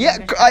about your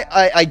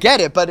yeah. I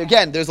get it, but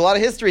again, there's a lot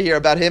of history here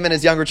about him and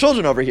his younger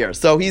children over here.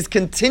 So he's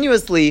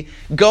continuously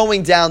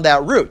going down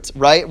that route,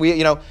 right?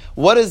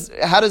 How does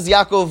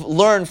Yaakov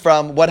learn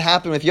from what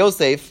happened with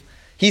Yosef?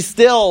 He's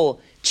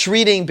still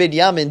treating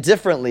Binyamin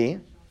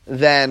differently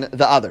than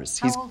the others.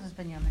 How old is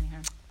Binyamin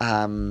here?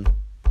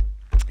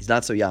 He's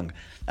not so young.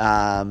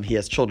 He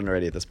has children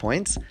already at this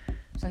point.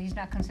 So he's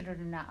not considered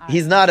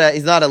He's not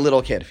a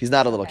little kid. He's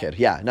not a little kid.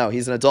 Yeah, no,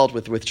 he's an adult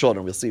with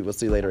children. We'll see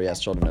later. He has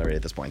children already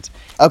at this point.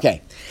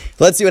 Okay,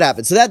 let's see what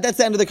happens. So that's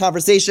the end of the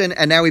conversation,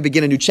 and now we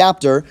begin a new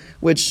chapter,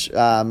 which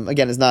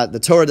again is not the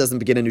Torah doesn't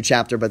begin a new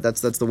chapter, but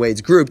that's the way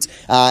it's grouped.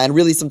 And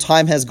really, some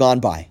time has gone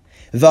by.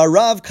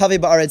 V'arav kavi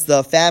ba'aretz,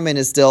 the famine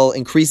is still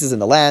increases in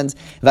the land.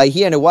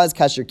 V'ayhi, and it was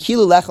kasher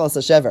kilu lechal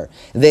sashever.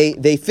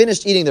 They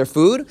finished eating their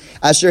food.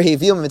 Asher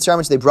hevium mitzrayim,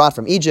 which they brought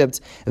from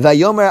Egypt.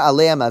 V'yomer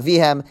aleim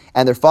avihem,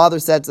 and their father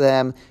said to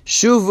them,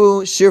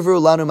 Shuvu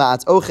shivru lanu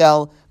ma'at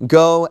ochel,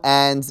 go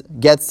and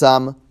get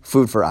some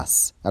food for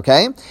us.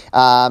 Okay,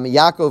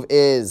 Yaakov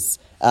is,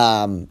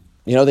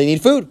 they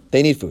need food.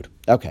 They need food.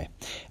 Okay,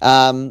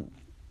 let's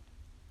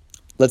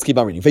keep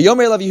on reading.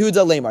 V'yomer elav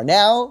Yehuda lemar.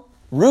 Now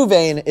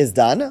Ruvain is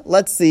done.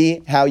 Let's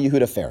see how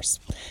Yehuda fares.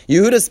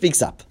 Yehuda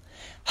speaks up.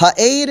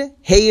 Ha'ed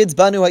heids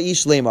banu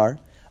ha'ish lemar,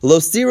 lo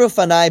siru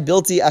fanai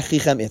bilti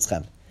achichem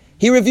itzchem.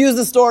 He reviews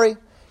the story.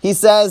 He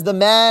says, the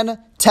man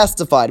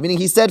testified, meaning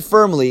he said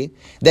firmly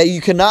that you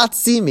cannot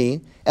see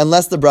me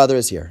unless the brother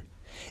is here.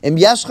 Im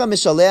yashcha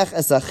mishalech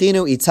es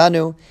achinu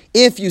itanu,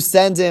 if you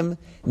send him,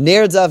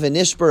 nerda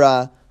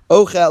v'nishbara,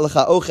 ochel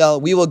lecha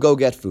ochel, we will go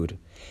get food.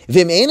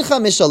 Vim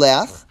eincha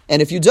mishalech,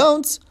 and if you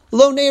don't,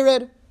 lo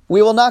nered,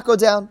 we will not go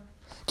down.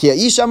 Ki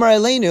ha'ish amar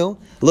eleinu,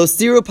 lo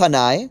siru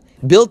panai,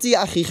 bilti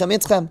achichem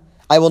itzchem.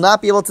 I will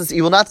not be able to see,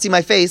 you will not see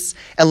my face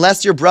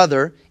unless your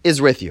brother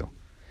is with you.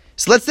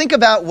 So let's think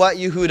about what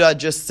Yehuda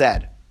just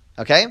said.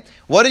 Okay?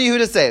 What did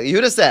Yehuda say?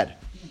 Yehuda said,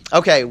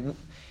 okay,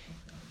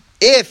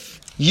 if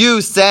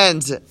you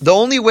send, the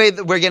only way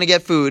that we're going to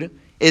get food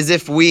is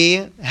if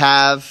we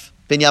have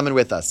Binyamin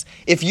with us.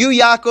 If you,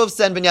 Yaakov,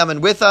 send Binyamin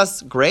with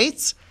us,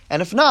 great.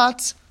 And if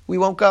not, we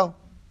won't go.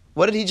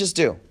 What did he just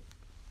do?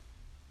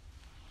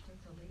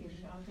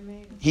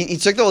 He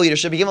took the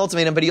leadership, he gave him an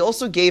ultimatum, but he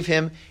also gave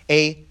him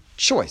a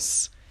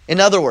choice.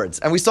 In other words,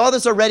 and we saw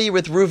this already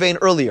with Ruvain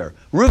earlier.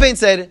 Ruvain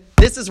said,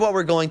 this is what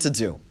we're going to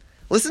do.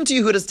 Listen to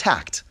Yehuda's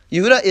tact.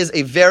 Yehuda is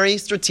a very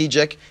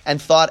strategic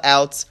and thought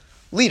out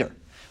leader.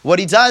 What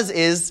he does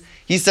is,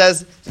 he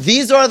says,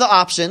 these are the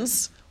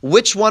options.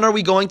 Which one are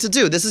we going to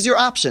do? This is your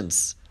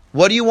options.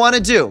 What do you want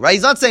to do? Right?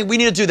 He's not saying we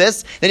need to do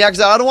this. Then Yaakov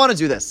said, I don't want to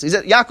do this. He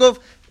said, Yaakov,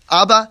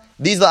 Abba,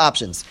 these are the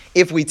options.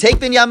 If we take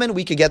Binyamin,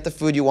 we could get the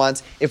food you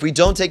want. If we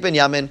don't take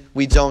Binyamin,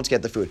 we don't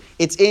get the food.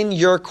 It's in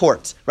your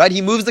court, right?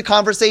 He moves the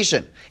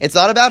conversation. It's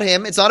not about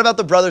him. It's not about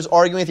the brothers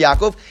arguing with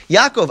Yaakov.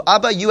 Yaakov,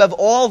 Abba, you have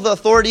all the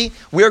authority.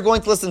 We're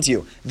going to listen to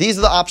you. These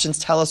are the options.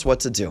 Tell us what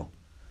to do.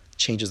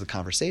 Changes the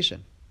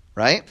conversation.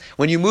 right?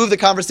 When you move the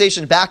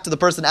conversation back to the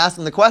person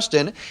asking the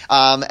question,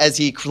 as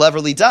he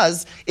cleverly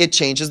does, it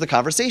changes the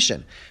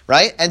conversation,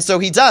 right? And so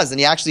he does, and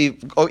he actually,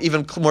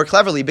 even more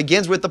cleverly,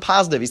 begins with the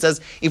positive. He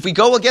says, if we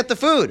go, we'll get the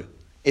food.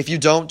 If you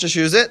don't just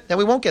use it, then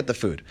we won't get the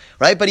food,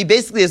 right? But he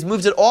basically has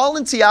moved it all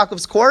into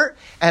Yaakov's court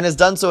and has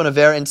done so in a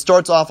very, and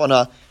starts off on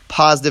a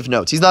positive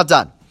note. He's not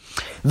done.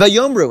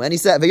 Vayomru, and he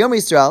said, Vayomru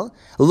Yisrael,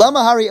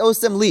 Lama hari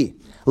osem li,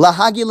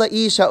 lahagi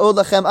la'ish ha'od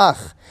lachem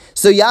ach.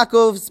 So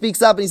Yaakov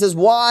speaks up and he says,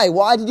 why?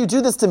 Why did you do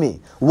this to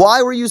me?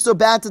 Why were you so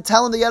bad to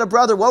tell him that you had a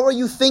brother? What were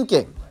you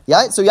thinking?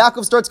 Yeah. So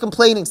Yaakov starts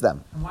complaining to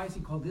them. And why is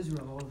he called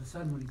Israel all of a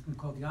sudden when he's been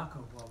called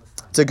Yaakov all this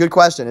time? It's a good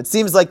question. It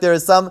seems like there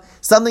is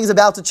something's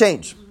about to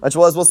change, which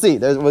we'll see.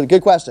 There's a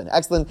good question.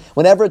 Excellent.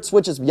 Whenever it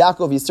switches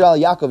Yaakov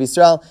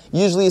Yisrael,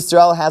 usually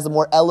Yisrael has a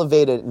more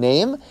elevated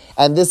name,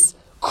 and this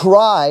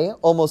cry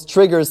almost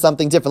triggers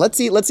something different.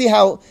 Let's see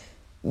how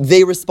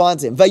they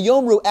respond to him.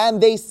 Vayomru,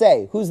 and they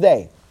say. Who's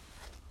they?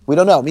 We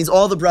don't know. It means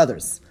all the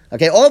brothers.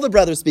 Okay, all the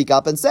brothers speak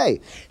up and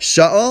say,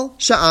 Sha'al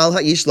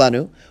ha'ish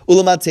lanu,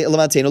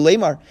 ulamatenu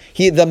leimar.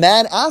 The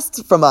man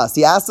asked from us.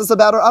 He asked us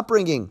about our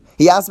upbringing.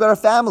 He asked about our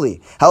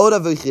family. Ha'od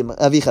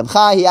avichem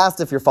chai. He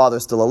asked if your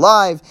father's still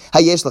alive.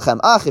 Hayesh lechem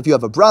ach, if you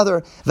have a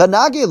brother.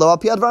 V'nage lo al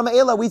pi advar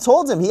ma'ela. We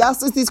told him. He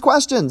asked us these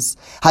questions.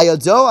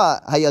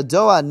 Hayadoa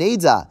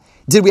neda.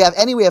 Did we have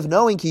any way of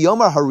knowing ki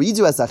yomar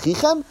haridu es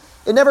achichem?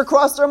 It never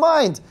crossed our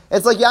mind.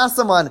 It's like you ask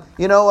someone,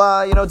 do you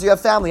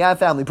have family? I have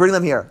family. Bring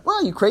them here. Well,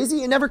 are you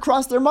crazy? It never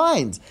crossed their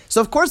mind.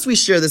 So of course we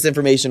share this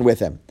information with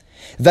him.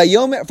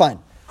 Vayomer, fine.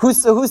 Who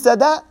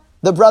said that?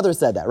 The brother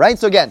said that, right?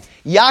 So again,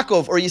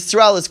 Yaakov or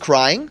Yisrael is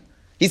crying.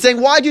 He's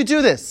saying, why'd you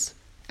do this?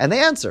 And they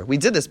answer, we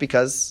did this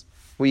because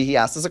he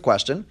asked us a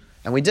question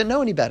and we didn't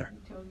know any better.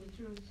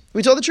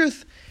 We told the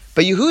truth.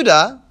 But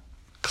Yehuda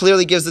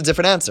clearly gives a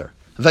different answer.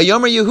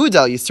 Vayomer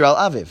Yehuda Yisrael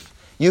Aviv.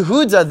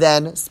 Yehuda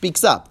then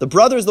speaks up. The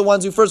brother is the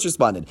ones who first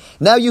responded.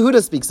 Now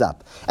Yehuda speaks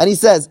up. And he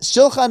says,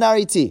 Shilcha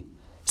nariti,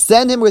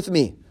 send him with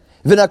me.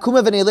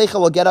 V'nakuma v'neilecha,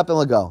 we'll get up and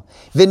we'll go.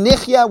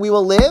 V'nichya, we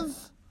will live.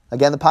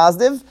 Again, the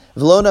positive.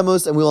 V'lo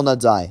namus, and we will not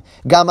die.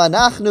 Gam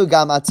anachnu,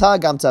 gam ata,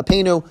 gam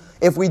tapenu.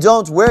 If we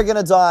don't, we're going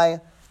to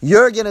die,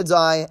 you're going to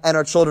die, and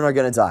our children are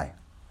going to die.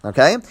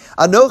 Okay?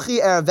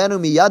 Anochi ervenu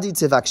miyadi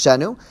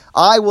tivakshenu.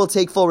 I will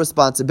take full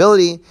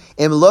responsibility.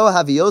 Im lo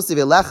haviosi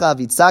v'lecha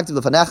v'tzakti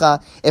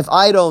l'fanecha. If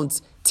I don't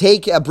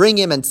bring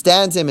him and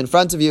stand him in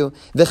front of you,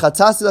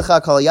 v'chatasi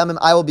lecha kol yamim,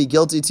 I will be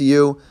guilty to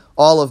you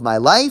all of my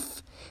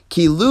life.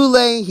 Ki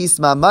lule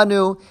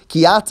hismamanu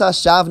ki ata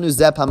shavnu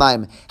zeh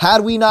pamayim.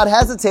 Had we not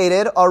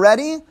hesitated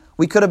already,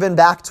 we could have been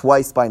back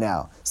twice by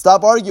now.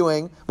 Stop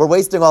arguing. We're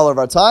wasting all of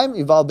our time.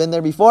 You've all been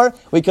there before.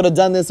 We could have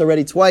done this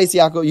already twice.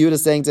 Yaakov Yehuda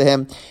is saying to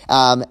him,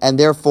 and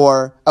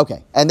therefore we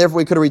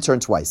could have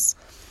returned twice.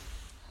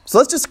 So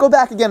let's just go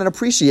back again and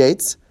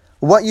appreciate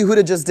what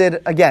Yehuda just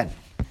did again.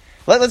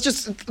 Let's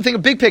just think a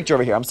big picture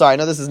over here. I'm sorry, I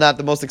know this is not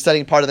the most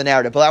exciting part of the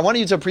narrative, but I want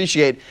you to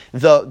appreciate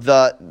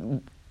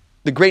the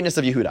greatness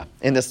of Yehuda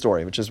in this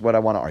story, which is what I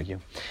want to argue.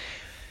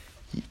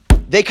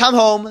 They come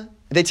home,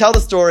 they tell the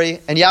story,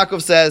 and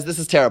Yaakov says, this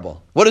is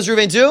terrible. What does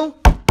Reuven do?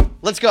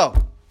 Let's go.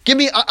 Give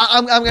me,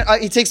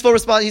 he takes full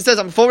responsibility. He says,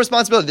 I'm full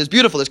responsibility. There's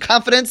beautiful, there's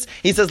confidence.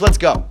 He says, let's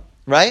go.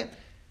 Right?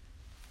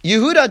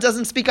 Yehuda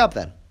doesn't speak up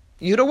then.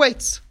 Yehuda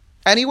waits.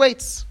 And he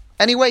waits.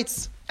 And he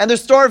waits. And they're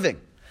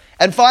starving.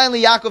 And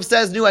finally, Yaakov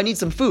says, I need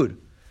some food.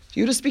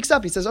 Yehuda speaks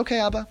up. He says, okay,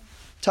 Abba,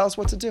 tell us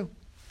what to do.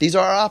 These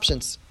are our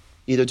options.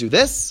 Either do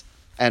this,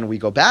 and we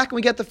go back and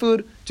we get the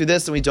food. Do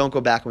this, and we don't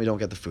go back and we don't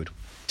get the food.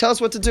 Tell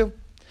us what to do.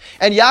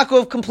 And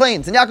Yaakov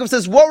complains. And Yaakov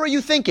says, what were you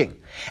thinking?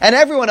 And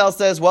everyone else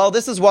says, well,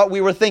 this is what we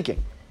were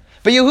thinking.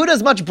 But Yehuda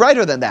is much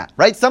brighter than that,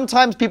 right?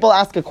 Sometimes people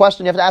ask a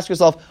question. You have to ask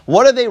yourself,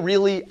 what are they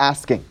really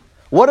asking?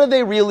 What are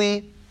they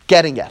really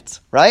getting at,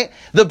 right?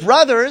 The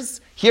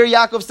brothers hear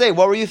Yaakov say,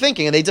 what were you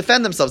thinking? And they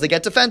defend themselves. They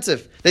get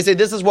defensive. They say,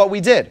 this is what we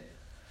did.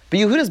 But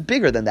Yehuda's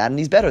bigger than that, and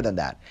he's better than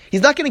that.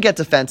 He's not going to get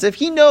defensive.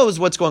 He knows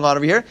what's going on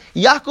over here.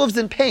 Yaakov's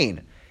in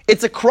pain.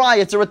 It's a cry.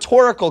 It's a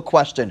rhetorical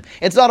question.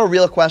 It's not a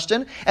real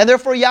question. And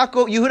therefore,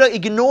 Yehuda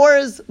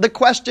ignores the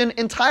question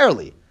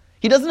entirely.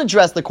 He doesn't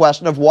address the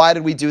question of why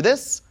did we do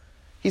this?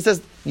 He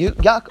says,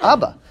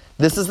 Abba,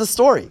 this is the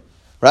story.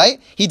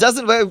 Right? He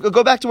doesn't,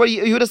 go back to what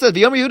Yehuda says,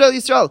 V'yomer Yehuda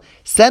Yisrael,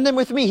 send him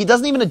with me. He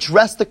doesn't even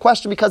address the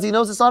question because he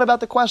knows it's not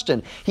about the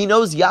question. He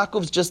knows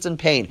Yaakov's just in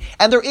pain.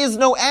 And there is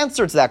no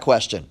answer to that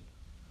question.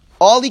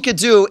 All he could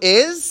do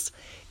is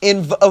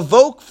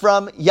evoke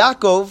from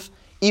Yaakov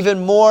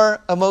even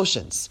more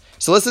emotions.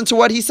 So listen to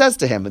what he says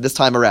to him this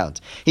time around.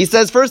 He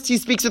says, first he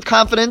speaks with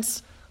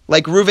confidence,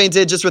 like Reuven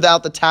did, just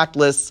without the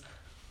tactless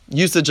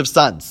usage of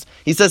sons.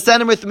 He says,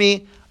 send him with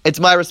me. It's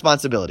my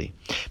responsibility.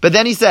 But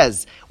then he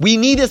says, we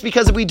need this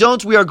because if we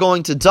don't, we are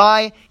going to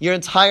die. Your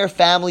entire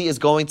family is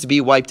going to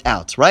be wiped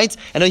out, right?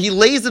 And he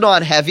lays it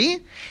on heavy.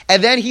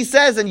 And then he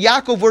says, and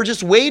Yaakov, we're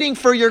just waiting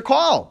for your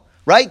call,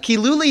 right?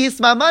 Kiluli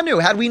hismamanu.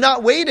 Had we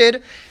not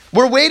waited,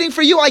 we're waiting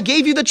for you. I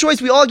gave you the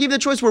choice. We all gave you the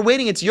choice. We're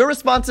waiting. It's your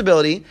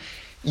responsibility.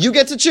 You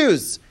get to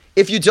choose.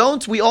 If you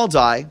don't, we all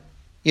die.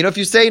 If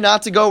you say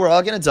not to go, we're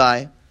all going to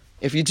die.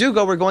 If you do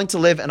go, we're going to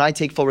live, and I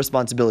take full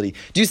responsibility.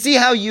 Do you see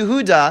how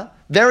Yehuda,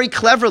 very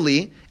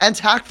cleverly and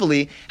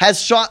tactfully,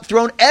 has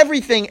thrown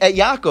everything at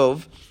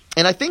Yaakov,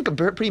 and I think a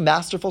pretty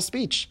masterful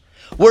speech.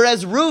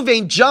 Whereas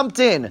Reuven jumped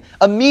in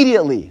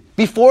immediately,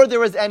 before there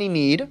was any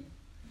need,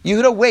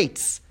 Yehuda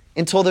waits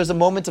until there's a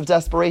moment of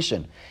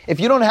desperation. If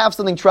you don't have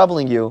something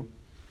troubling you,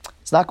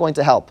 it's not going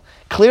to help.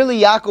 Clearly,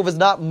 Yaakov is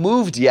not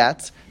moved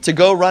yet to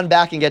go run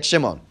back and get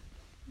Shimon,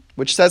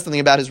 which says something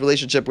about his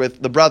relationship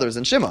with the brothers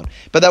and Shimon.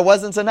 But that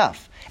wasn't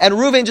enough. And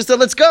Reuven just said,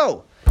 let's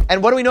go.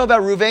 And what do we know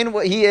about Reuven?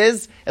 Well, he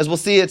is, as we'll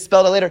see, it's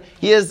spelled out later,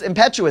 he is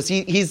impetuous.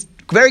 He's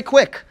very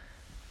quick.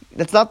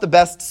 That's not the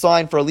best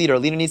sign for a leader. A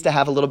leader needs to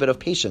have a little bit of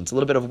patience, a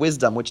little bit of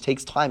wisdom, which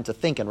takes time to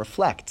think and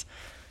reflect.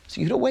 So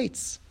Yehuda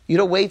waits.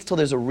 Yehuda waits till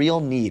there's a real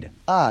need.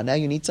 Now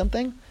you need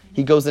something?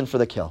 He goes in for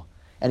the kill.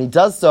 And he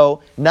does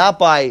so not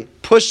by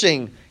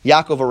pushing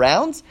Yaakov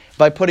around,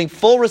 by putting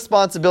full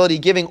responsibility,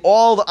 giving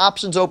all the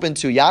options open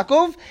to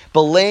Yaakov,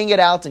 but laying it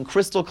out in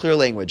crystal clear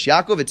language.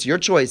 Yaakov, it's your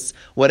choice.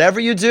 Whatever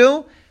you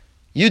do,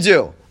 you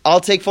do. I'll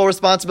take full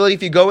responsibility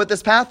if you go with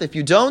this path. If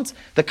you don't,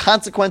 the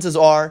consequences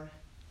are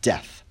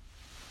death.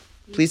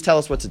 Please tell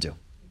us what to do.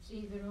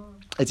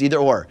 It's either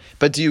or.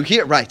 But do you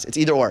hear? Right, it's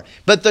either or.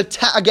 But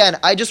again,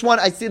 I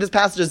see this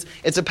passage as,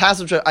 it's a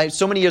passage that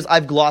so many years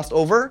I've glossed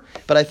over,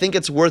 but I think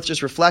it's worth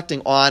just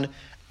reflecting on,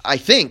 I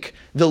think,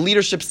 the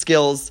leadership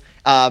skills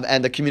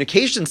and the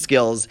communication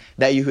skills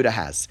that Yehuda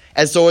has.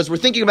 And so as we're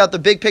thinking about the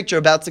big picture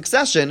about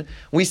succession,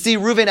 we see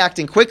Reuven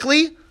acting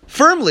quickly,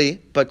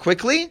 firmly, but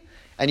quickly,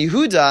 and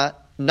Yehuda,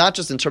 not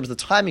just in terms of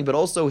the timing, but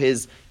also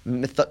his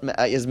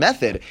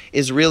method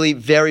is really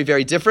very,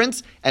 very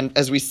different, and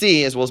as we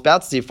see, as we're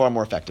about to see, far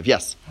more effective.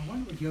 Yes? I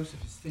wonder what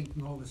Yosef is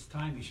thinking all this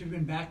time. He should have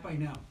been back by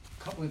now,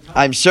 a couple of times.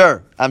 I'm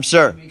sure.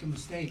 Make a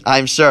mistake.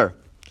 I'm sure.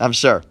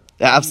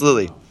 Yeah,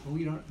 absolutely.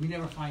 We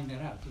never find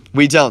that out.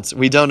 We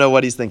don't know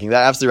what he's thinking.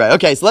 That's absolutely right.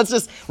 Okay, so let's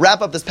just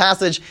wrap up this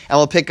passage, and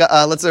we'll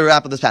let's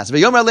wrap up this passage.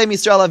 V'yomer leim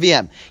Yisrael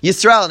aviem.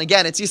 Yisrael, and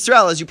again, it's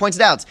Yisrael, as you pointed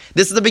out.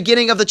 This is the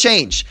beginning of the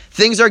change.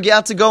 Things are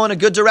about to go in a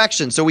good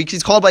direction, so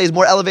he's called by his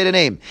more elevated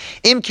name.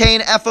 Im kain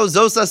efo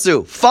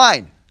zosasu.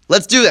 Fine,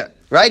 let's do that.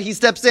 Right? He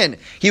steps in.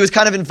 He was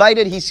kind of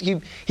invited.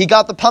 He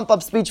got the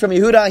pump-up speech from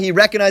Yehuda. He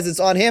recognizes it's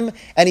on him,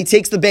 and he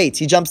takes the bait.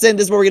 He jumps in.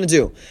 This is what we're going to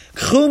do.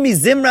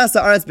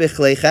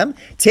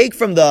 Take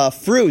from the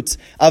fruit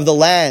of the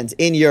land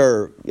in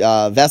your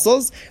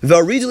vessels.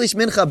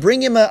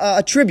 Bring him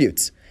a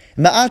tribute.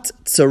 Ma'at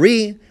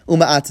tsari,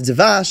 uma'at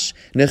devash,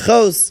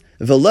 nechos,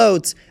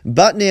 velot,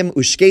 batnim,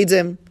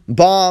 ushkedim,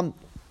 balm,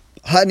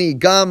 honey,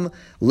 gum,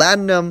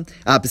 ladanum,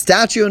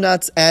 pistachio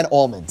nuts, and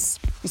almonds.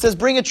 He says,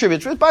 bring a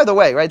tribute. By the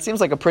way, right, it seems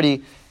like a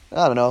pretty,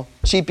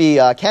 cheapy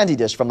candy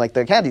dish from like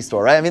the candy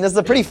store, right? I mean, this is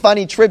a pretty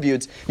funny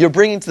tribute you're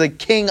bringing to the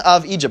king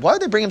of Egypt. Why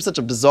would they bring him such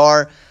a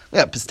bizarre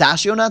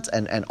pistachio nuts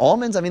and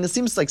almonds? I mean, this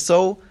seems like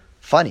so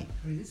funny.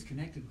 But it is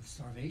connected with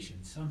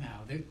starvation somehow.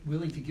 They're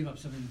willing to give up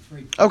something that's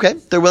very precious. Okay,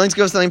 they're willing to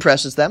give up something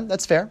precious to them.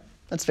 That's fair.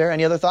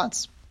 Any other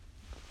thoughts?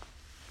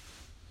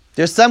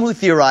 There's some who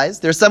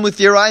theorize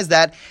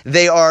that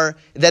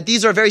that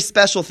these are very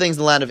special things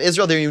in the land of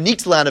Israel. They're unique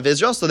to the land of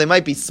Israel, so they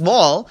might be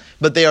small,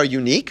 but they are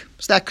unique.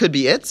 So that could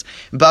be it.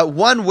 But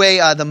one way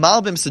the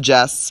Malbim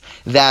suggests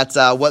that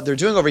what they're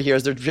doing over here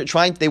is they're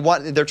trying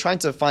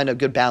to find a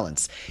good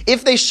balance.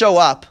 If they show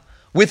up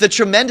with a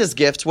tremendous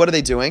gift, what are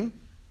they doing?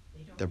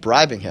 They're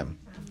bribing him.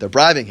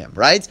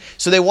 Right?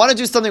 So they want to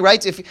do something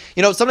right. If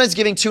sometimes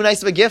giving too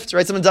nice of a gift,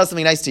 right? Someone does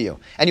something nice to you,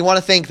 and you want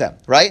to thank them,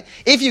 right?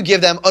 If you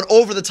give them an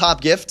over-the-top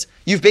gift,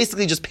 you've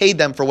basically just paid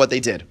them for what they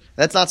did.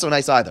 That's not so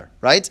nice either,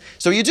 right?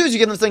 So what you do is you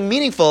give them something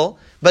meaningful,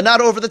 but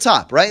not over the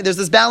top, right? There's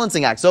this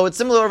balancing act. So it's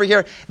similar over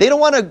here. They don't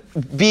want to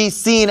be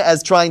seen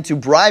as trying to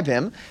bribe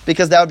him,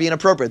 because that would be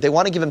inappropriate. They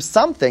want to give him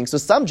something, so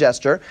some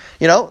gesture.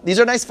 These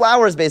are nice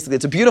flowers, basically.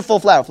 It's a beautiful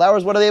flower.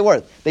 Flowers, what are they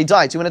worth? They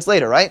die 2 minutes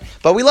later, right?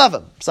 But we love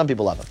them. Some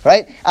people love them,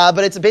 right?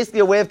 But it's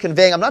basically a way of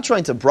conveying, I'm not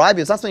trying to bribe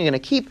you. It's not something you're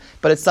going to keep,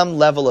 but it's some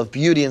level of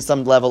beauty and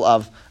some level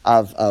of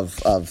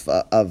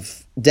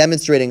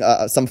demonstrating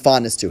some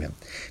fondness to him.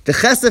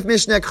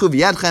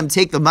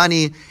 Take the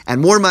money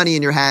and more money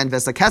in your hand.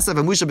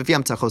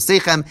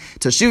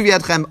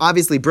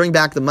 Obviously bring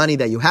back the money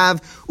that you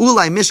have.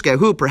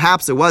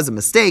 Perhaps it was a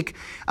mistake.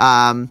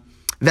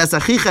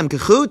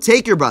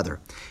 Take your brother.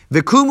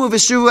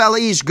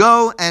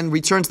 Go and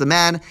return to the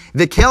man.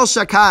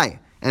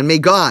 And may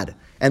God.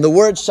 And the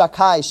word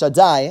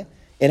Shaddai,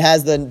 it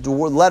has the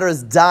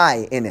letters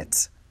Dai in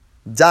it.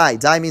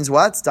 Dai means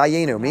what?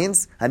 Dayenu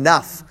means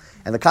enough.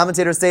 And the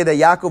commentators say that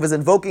Yaakov is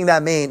invoking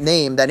that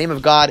name. That name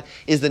of God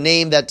is the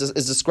name that is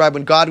described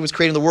when God was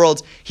creating the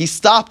world. He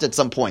stopped at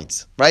some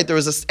point, right? There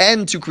was an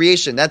end to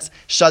creation. That's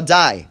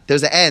Shaddai.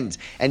 There's an end.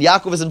 And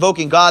Yaakov is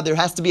invoking God. There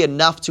has to be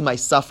enough to my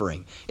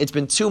suffering. It's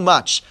been too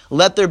much.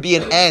 Let there be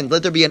an end.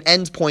 Let there be an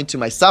end point to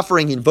my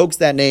suffering. He invokes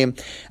that name.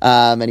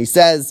 And he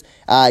says,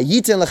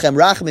 Yitin lechem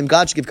rachamim,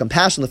 God should give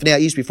compassion lefnei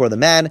ha'ish, before the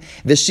man.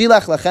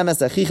 V'shilach lechem es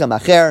achichem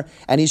acher,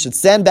 and he should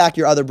send back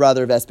your other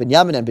brother, Ves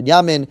Binyamin and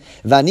Binyamin.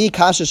 Vani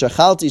kasha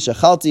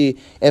shachalti.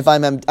 If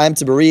I'm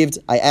to bereaved,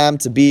 I am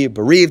to be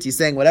bereaved. He's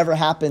saying whatever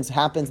happens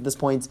at this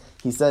point.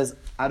 He says,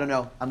 I don't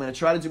know. I'm going to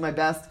try to do my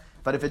best,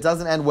 but if it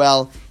doesn't end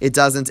well, it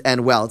doesn't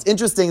end well. It's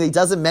interesting that he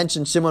doesn't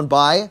mention Shimon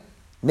by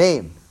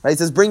name. Right? He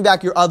says, bring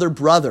back your other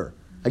brother.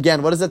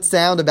 Again, what does that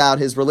sound about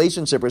his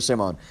relationship with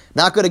Shimon?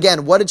 Not good.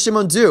 Again, what did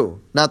Shimon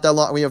do? Not that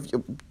long,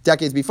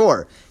 decades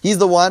before. He's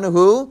the one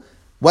who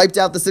wiped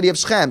out the city of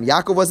Shechem.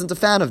 Yaakov wasn't a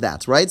fan of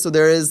that, right? So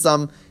there is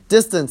some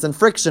distance and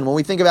friction when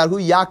we think about who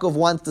Yaakov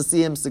wants to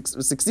see him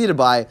succeeded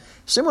by.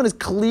 Shimon is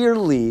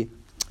clearly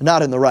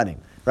not in the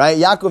running, right?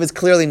 Yaakov is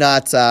clearly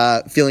not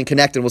feeling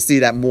connected. We'll see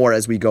that more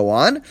as we go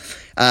on.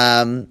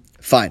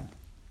 Fine.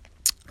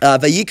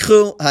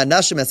 Vayikchu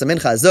hanashim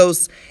esamincha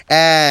azos,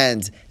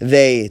 and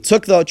they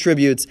took the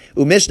tribute.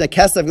 Umishna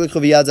kesav glikchu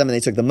v'yadam, and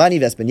they took the money.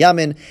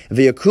 Vesbenyamin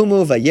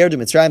v'yakumu v'yerdu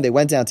Mitzrayim. They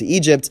went down to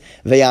Egypt.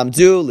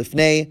 V'yamdu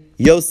lifnei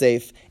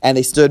Yosef, and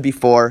they stood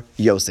before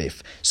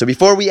Yosef. So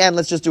before we end,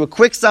 let's just do a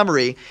quick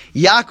summary.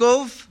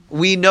 Yaakov.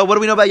 We know, what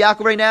do we know about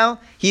Yaakov right now?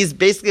 He's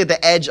basically at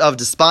the edge of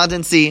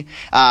despondency.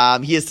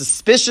 He is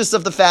suspicious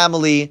of the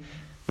family,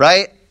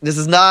 right? This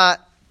is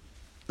not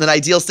an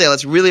ideal state.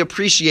 Let's really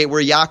appreciate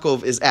where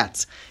Yaakov is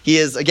at. He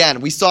is, again,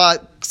 we saw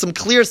some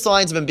clear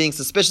signs of him being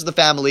suspicious of the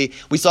family.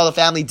 We saw the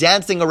family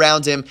dancing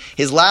around him.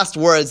 His last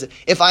words,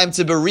 if I'm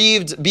to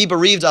be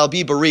bereaved, I'll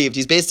be bereaved.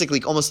 He's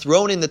basically almost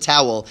thrown in the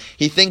towel.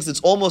 He thinks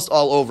it's almost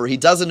all over. He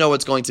doesn't know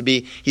what's going to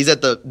be. He's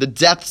at the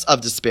depths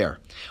of despair.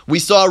 We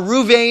saw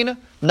Ruvain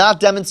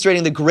not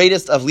demonstrating the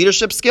greatest of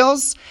leadership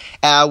skills,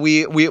 but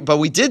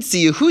we did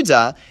see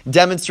Yehuda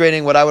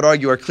demonstrating what I would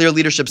argue are clear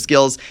leadership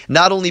skills,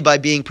 not only by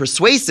being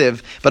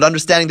persuasive, but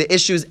understanding the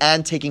issues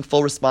and taking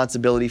full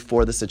responsibility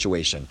for the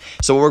situation.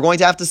 So what we're going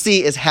to have to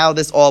see is how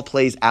this all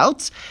plays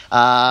out.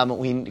 We're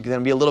going to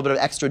be a little bit of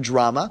extra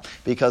drama,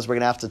 because we're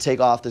going to have to take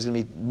off. There's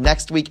going to be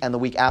next week and the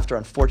week after.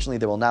 Unfortunately,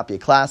 there will not be a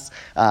class.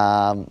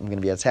 I'm going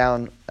to be out of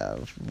town.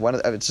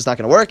 It's just not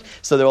going to work.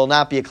 So there will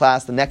not be a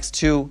class the next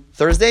 2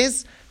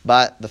 Thursdays.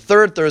 But the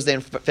third Thursday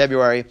in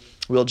February,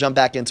 we'll jump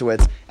back into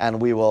it,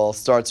 and we will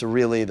start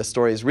to the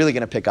story is really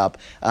going to pick up,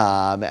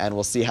 and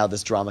we'll see how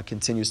this drama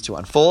continues to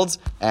unfold.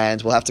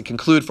 And we'll have to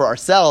conclude for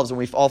ourselves, when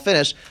we've all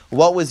finished,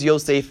 what was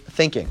Yosef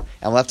thinking?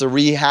 And we'll have to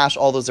rehash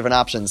all those different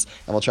options,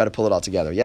 and we'll try to pull it all together.